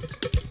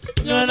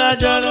 Yana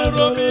jalo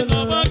romi no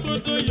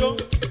agudu yo.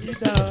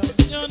 Ida o.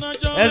 Yana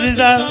jalo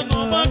Eziza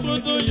no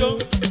agudu yo.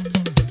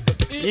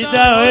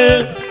 Ida o.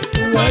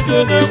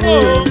 Wegene wo.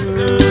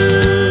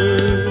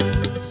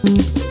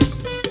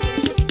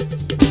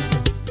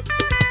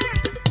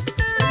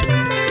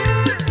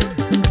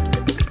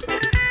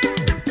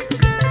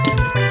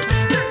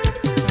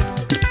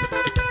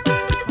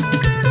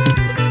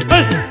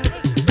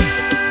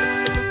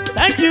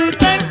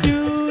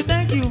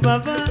 Thank you,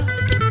 Baba.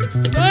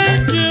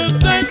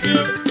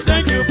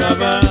 Thank you,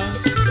 Baba.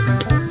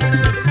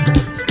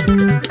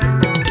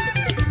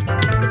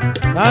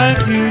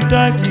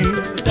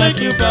 Thank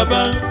you,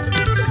 Baba.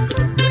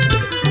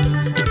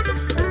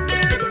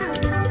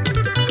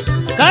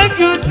 Thank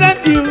you,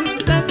 Baba.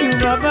 Thank you,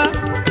 Baba.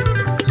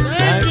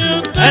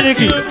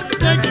 Aniki.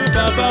 Thank you,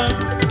 Baba.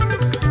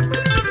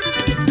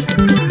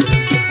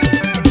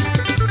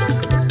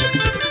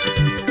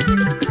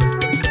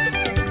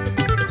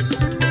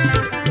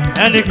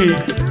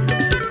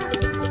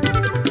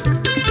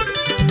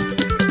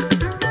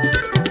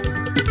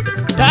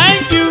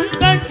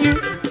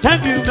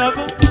 Thank you,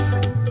 Baba.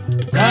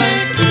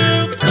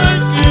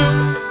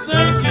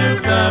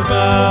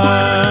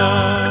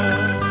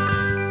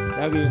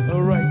 Thank you.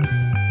 All right.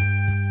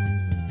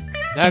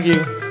 Thank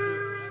you.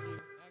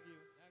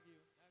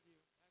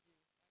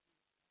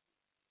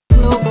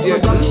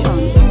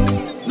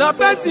 Now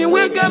person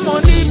we get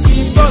money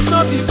because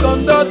not be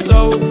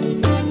conductor.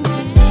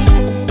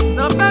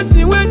 Now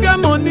person we get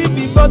money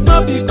because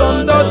not be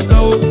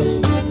conductor.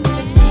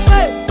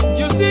 Hey,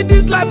 you see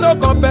this life no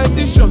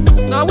competition.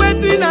 Now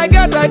waiting I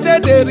get I tell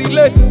they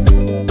relate.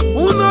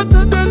 Who not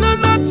today, no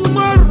not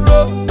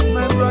tomorrow,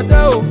 my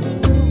brother. Oh.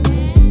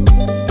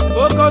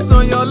 Focus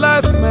on your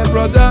life, my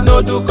brother.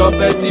 No do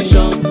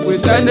competition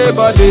with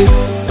anybody.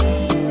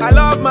 I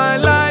love my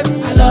life.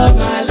 I love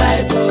my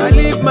life. Oh. I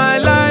live my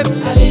life.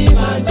 I live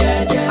my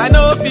jeje. I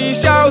know if you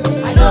shout.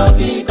 I know if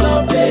you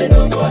complain.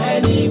 No for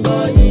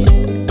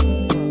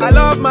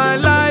love my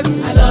life.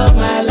 I love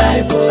my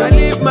life, oh. I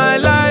live my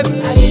life.